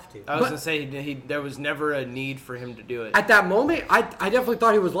doesn't have to. I was going to say, there was never a need for him to do it. At that moment, I definitely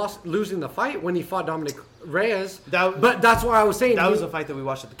thought he was losing the fight when he fought Dominic Reyes. But that's why I was saying. That was a fight that we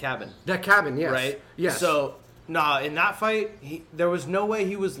watched at the cabin. That cabin, yes. Right? Yes. So, in that fight, there was no way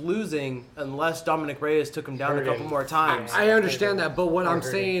he was losing unless Dominic Reyes took him down a couple more times. I understand that, but what I'm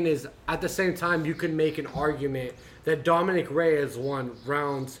saying is, at the same time, you can make an argument that Dominic Reyes won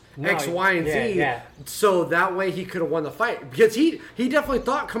rounds X, Y, and Z, so that way he could have won the fight. Because he definitely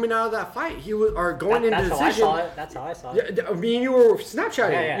thought coming out of that fight, he was going into decision. That's how I saw it. I mean, you were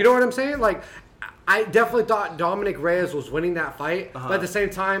Snapchatting. Yeah. You know what I'm saying? Like, I definitely thought Dominic Reyes was winning that fight, but at the same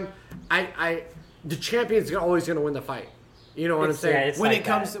time, the champion's always going to win the fight. You know what I'm saying? When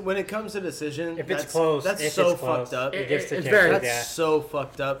it comes to decision, if it's close, that's so fucked up. It's so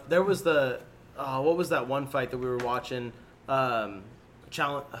fucked up. There was what was that one fight that we were watching?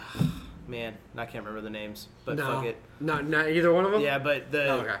 Challenge. Man, I can't remember the names, but fuck it. Not either one of them. Yeah, but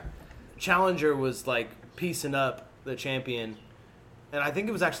the challenger was like piecing up the champion, and I think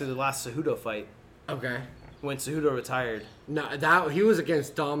it was actually the last Cejudo fight. Okay. When Cejudo retired. No, he was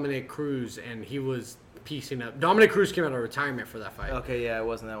against Dominic Cruz, and he was piecing up. Dominic Cruz came out of retirement for that fight. Okay, yeah, it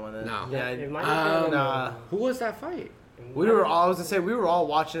wasn't that one then. No. Yeah, who was that fight? We were all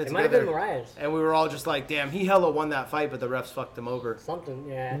watching it together. Might have been Mariah. And we were all just like, damn, he hella won that fight, but the refs fucked him over. Something,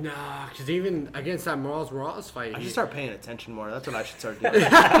 yeah. Nah, because even against that Morales fight, I should start paying attention more. That's what I should start doing.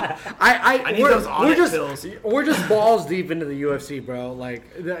 I need those audit bills. We're just balls deep into the UFC, bro. Like,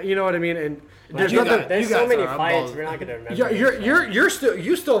 you know what I mean? And there's there's so many fights we're not gonna remember. You're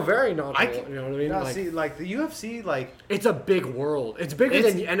still very knowledgeable. You know what I mean? No, see, like the UFC, like it's a big world. It's bigger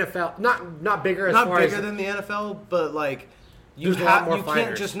than the NFL. Not bigger as far as than the NFL, but like you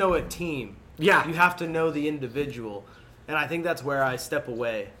can't just know a team. Yeah, you have to know the individual, and I think that's where I step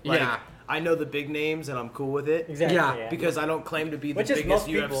away. Like, I know the big names and I'm cool with it. Exactly. Yeah. Because I don't claim to be the biggest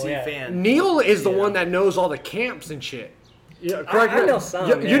UFC fan. Neil is the one that knows all the camps and shit. Yeah, correct. I know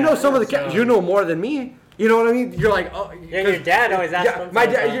some. You know some of the camps. You know more than me. You know what I mean? You're like, oh. Yeah, your dad always asks. My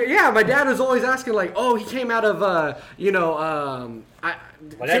dad was always asking, like, oh, he came out of,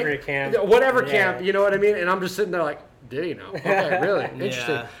 whatever camp. Whatever camp. You know what I mean? And I'm just sitting there like, did he know? Okay, really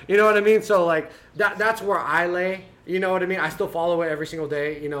interesting. You know what I mean? So like that's where I lay. You know what I mean? I still follow it every single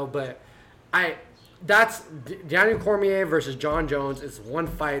day. You know, but that's Daniel Cormier versus John Jones is one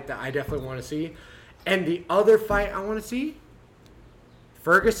fight that I definitely want to see, and the other fight I want to see,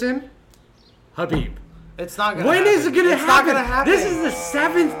 Ferguson, Khabib. It's not gonna happen. When is it gonna happen? Not gonna happen. This is the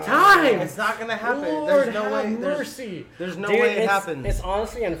 7th time. It's not gonna happen. Lord, there's no way. Mercy. There's no way it happens. It's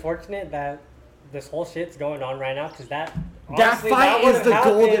honestly unfortunate that this whole shit's going on right now because that fight is the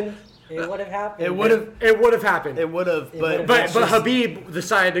golden. It would have happened. It would have happened. It would have. But Khabib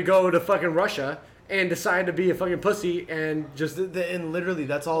decided to go to fucking Russia and decided to be a fucking pussy and just and literally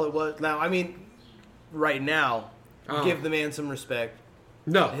that's all it was. Now I mean, right now, give the man some respect.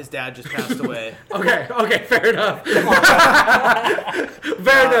 No. His dad just passed away. Okay, fair enough. Fair enough.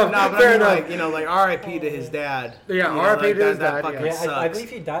 No, but I mean, like R.I.P. to his dad. Yeah, R.I.P. to his dad. I believe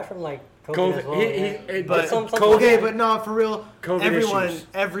he died from like COVID as well. But no, for real.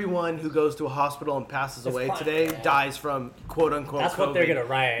 Everyone who goes to a hospital and passes away today dies from quote unquote. That's COVID. what they're gonna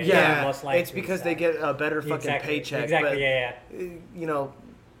write. Yeah, most likely, it's because they get a better fucking paycheck. Exactly. But, yeah. You know,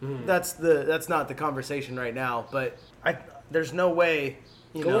 that's not the conversation right now. But there's no way.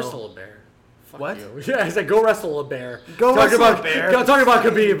 Go whistle a bear. What? You. Yeah, I said go wrestle a bear. Go wrestle a bear. Talking about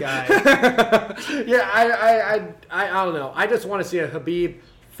Khabib. Guy. Yeah, I don't know. I just want to see a Khabib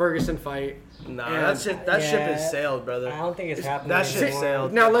Ferguson fight. Nah, that ship has sailed, brother. I don't think it's happening. That ship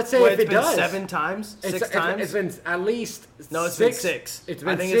sailed. Now let's say Well, if it does, 7 times, 6 times. It's been at least No, it's six. been 6. It's been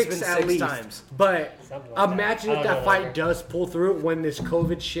I think six it's been at 6 least. times. But Something like imagine that. if I don't that know, fight whatever. does pull through when this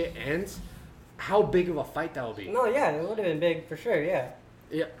COVID shit ends. How big of a fight that will be? No, yeah, it would have been big for sure. Yeah,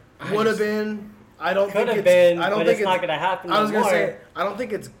 Yeah, Would have been. I don't could think have it's. been, I don't but think it's not gonna happen. I was no gonna more. say. I don't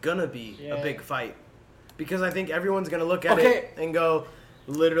think it's gonna be a Yeah. big fight because I think everyone's gonna look at Okay. it and go,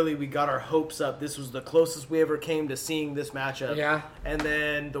 literally, we got our hopes up. This was the closest we ever came to seeing this matchup. Yeah. And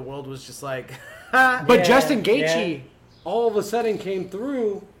then the world was just like, But Yeah, Justin Gaethje, yeah. all of a sudden, came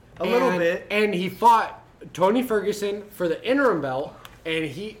through A little bit. and he fought Tony Ferguson for the interim belt, and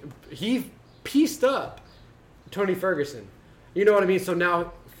he pieced up Tony Ferguson. You know what I mean? So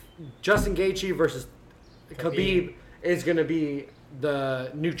now Justin Gaethje versus Khabib is going to be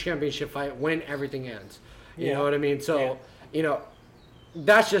the new championship fight when everything ends. You Yeah. know what I mean? So Yeah. you know.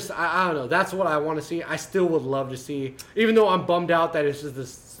 That's just I don't know. That's what I want to see. I still would love to see, even though I'm bummed out that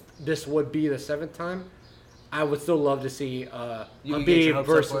this would be the 7th time. I would still love to see You can get your Khabib hopes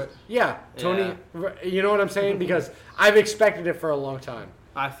up versus for it? Tony. You know what I'm saying? Because I've expected it for a long time.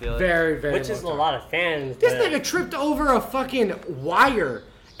 I feel it. Very, very. Which is a long time. lot of fans. This nigga tripped over a fucking wire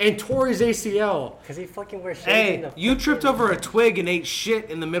and tore his ACL. Because he fucking wears shades in Hey, the you tripped over a twig and ate shit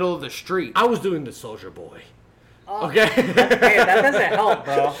in the middle of the street. I was doing the Soldier Boy. Oh, Okay. Hey, that doesn't help,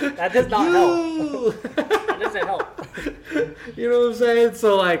 bro. That does not help. That doesn't help. You know what I'm saying?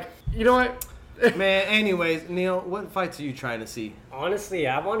 So like, you know what? Man, anyways, Neil, what fights are you trying to see? Honestly,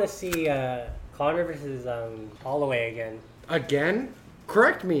 I want to see Conor versus Holloway again. Again?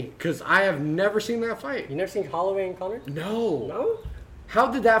 Correct me, because I have never seen that fight. You never seen Holloway and Conor? No. No? How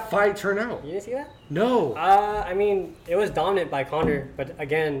did that fight turn out? You didn't see that? No. I mean, it was dominant by Conor, but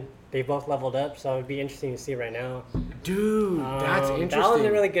again, they both leveled up, so it'd be interesting to see right now. Dude, that's interesting. That was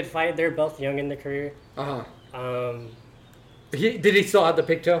a really good fight. They're both young in their career. Uh-huh. Did he still have the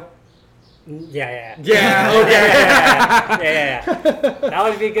pigtail? Yeah. Yeah, okay. Yeah. That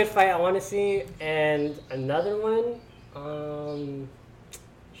would be a good fight. I want to see. And another one,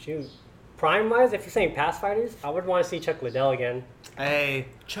 shoot. Prime-wise, if you're saying past fighters, I would want to see Chuck Liddell again. Hey,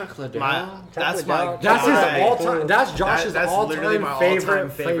 Chuck Liddell. that's Liddell. my That's his guy. all-time. That's Josh's That's literally all-time my favorite all-time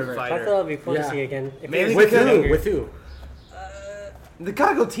favorite I fighter. thought it would be cool Yeah. to see again. If Mainly he was With who? younger. With who? The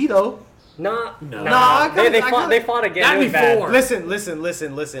gotta go Tito. Nah. I gotta- They fought again. That'd It was be bad. four.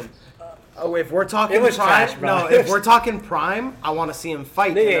 Listen. Oh, if we're talking It was prime, trash, bro. no, if we're talking prime, I want to see him fight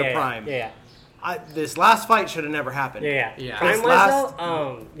in their prime. Yeah. This last fight should have never happened. Yeah. Yeah. Prime This wise last-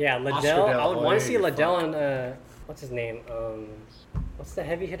 though, Liddell. Oscar De I would La want to see Hoya, Liddell and what's his name? What's the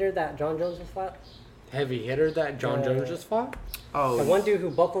heavy hitter that John Jones just fought? Heavy hitter that John Jones just fought? The Oh, one dude who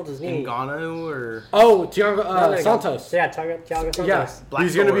buckled his knee. Ngannou or Oh, Thiago No, Santos. Yeah, Thiago Santos. Yeah, Black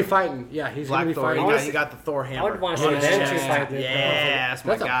he's going to be Thor. fighting. Yeah, he's going to be Blackthorn. fighting. He got the Thor hammer. I would want to see on his them two chest. fight. this, Yeah, that's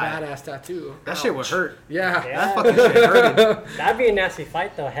my That's a guy. badass tattoo. That shit would hurt. Yeah. Yeah. That fucking shit hurted. That'd be a nasty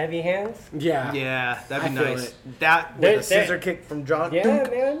fight though. Heavy hands. Yeah. Yeah, that'd be I feel nice. it. That They're- with a scissor kick from John. Yeah,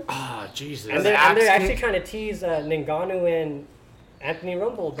 man. Ah, Jesus. And they're axe actually kick. trying to tease Ngannou and Anthony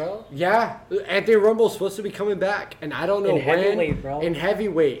Rumble, bro. Yeah, Anthony Rumble's supposed to be coming back, and I don't know In when. heavyweight, bro. In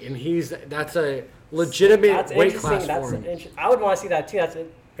heavyweight, and that's a legitimate That's weight interesting. class for him. I would want to see that too. That's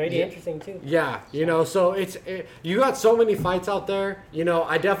pretty Yeah. interesting too. Yeah, so you got so many fights out there.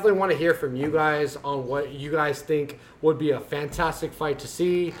 I definitely want to hear from you guys on what you guys think would be a fantastic fight to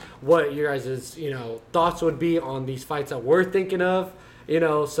see. What your guys' thoughts would be on these fights that we're thinking of.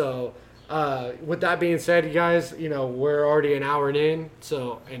 So. With that being said, you guys, we're already an hour in,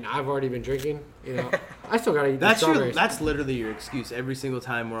 and I've already been drinking. I still gotta eat the strawberries. That's literally your excuse every single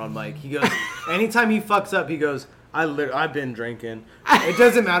time we're on mic. He goes, anytime he fucks up, he goes, I've been drinking. It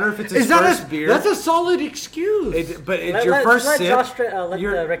doesn't matter if it's his first beer. That's a solid excuse. But it's your first let sip. Josh let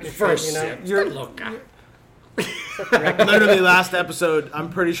your the record First straight, sip. You're- Look, Literally last episode, I'm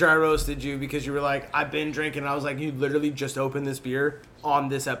pretty sure I roasted you because you were like, I've been drinking. And I was like, you literally just opened this beer on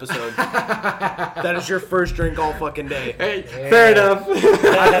this episode. That is your first drink all fucking day. hey, fair enough.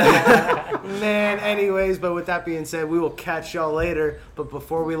 Man, anyways, but with that being said, we will catch y'all later. But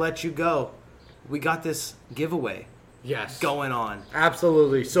before we let you go, we got this giveaway Yes, going on.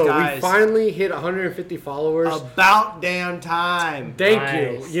 absolutely. So we Guys. finally hit 150 followers. About damn time. Thank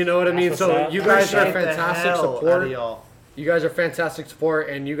Nice. you. You know what I mean? That's So what's up. you guys are Appreciate the fantastic hell out support. of y'all. You guys are fantastic support,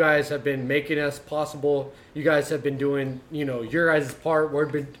 and you guys have been making us possible. You guys have been doing, your guys' part.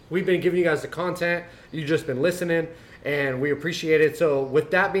 We've been giving you guys the content. You've just been listening, and we appreciate it. So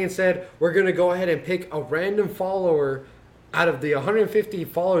with that being said, we're going to go ahead and pick a random follower out of the 150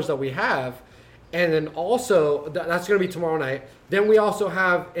 followers that we have. And then also, that's going to be tomorrow night. Then we also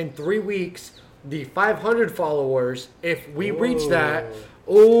have, in 3 weeks, the 500 followers. If we reach that...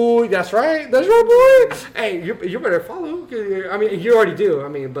 Oh, that's right. That's right, boy. Hey, you better follow. I mean, you already do. I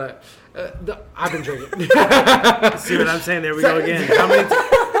mean, but I've been drinking. See what I'm saying? There we go again.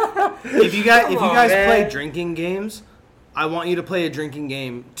 If you guys play drinking games, I want you to play a drinking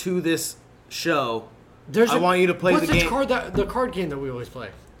game to this show. I want you to play the game. What's the card game that we always play?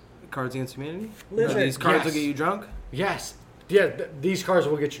 Cards Against Humanity? These cards will get you drunk? Yes. Yeah, these cards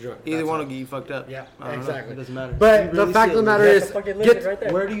will get you drunk. Either one will get you fucked up. Yeah, exactly. It doesn't matter. But the fact of the matter is,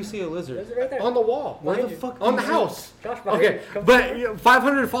 where do you see a lizard? Lizard right there. On the wall. Where the fuck? On the house. Josh, okay, but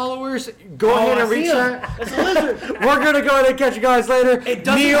 500 followers. Go ahead and reach that. It's a lizard. We're gonna go ahead and catch you guys later. It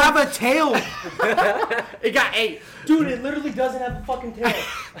doesn't have a tail. It got 8. Dude, it literally doesn't have a fucking tail.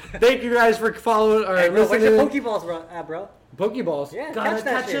 Thank you guys for following or listening. Where's your Pokeballs, bro? Pokeballs? Yeah, catch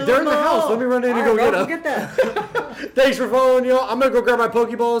that shit. They're in the house. Let me run in and go get them. Get that. Thanks for following, y'all. I'm going to go grab my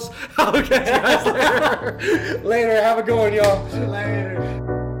Pokeballs. I'll catch you guys later. Later. Have a good one, y'all. Later.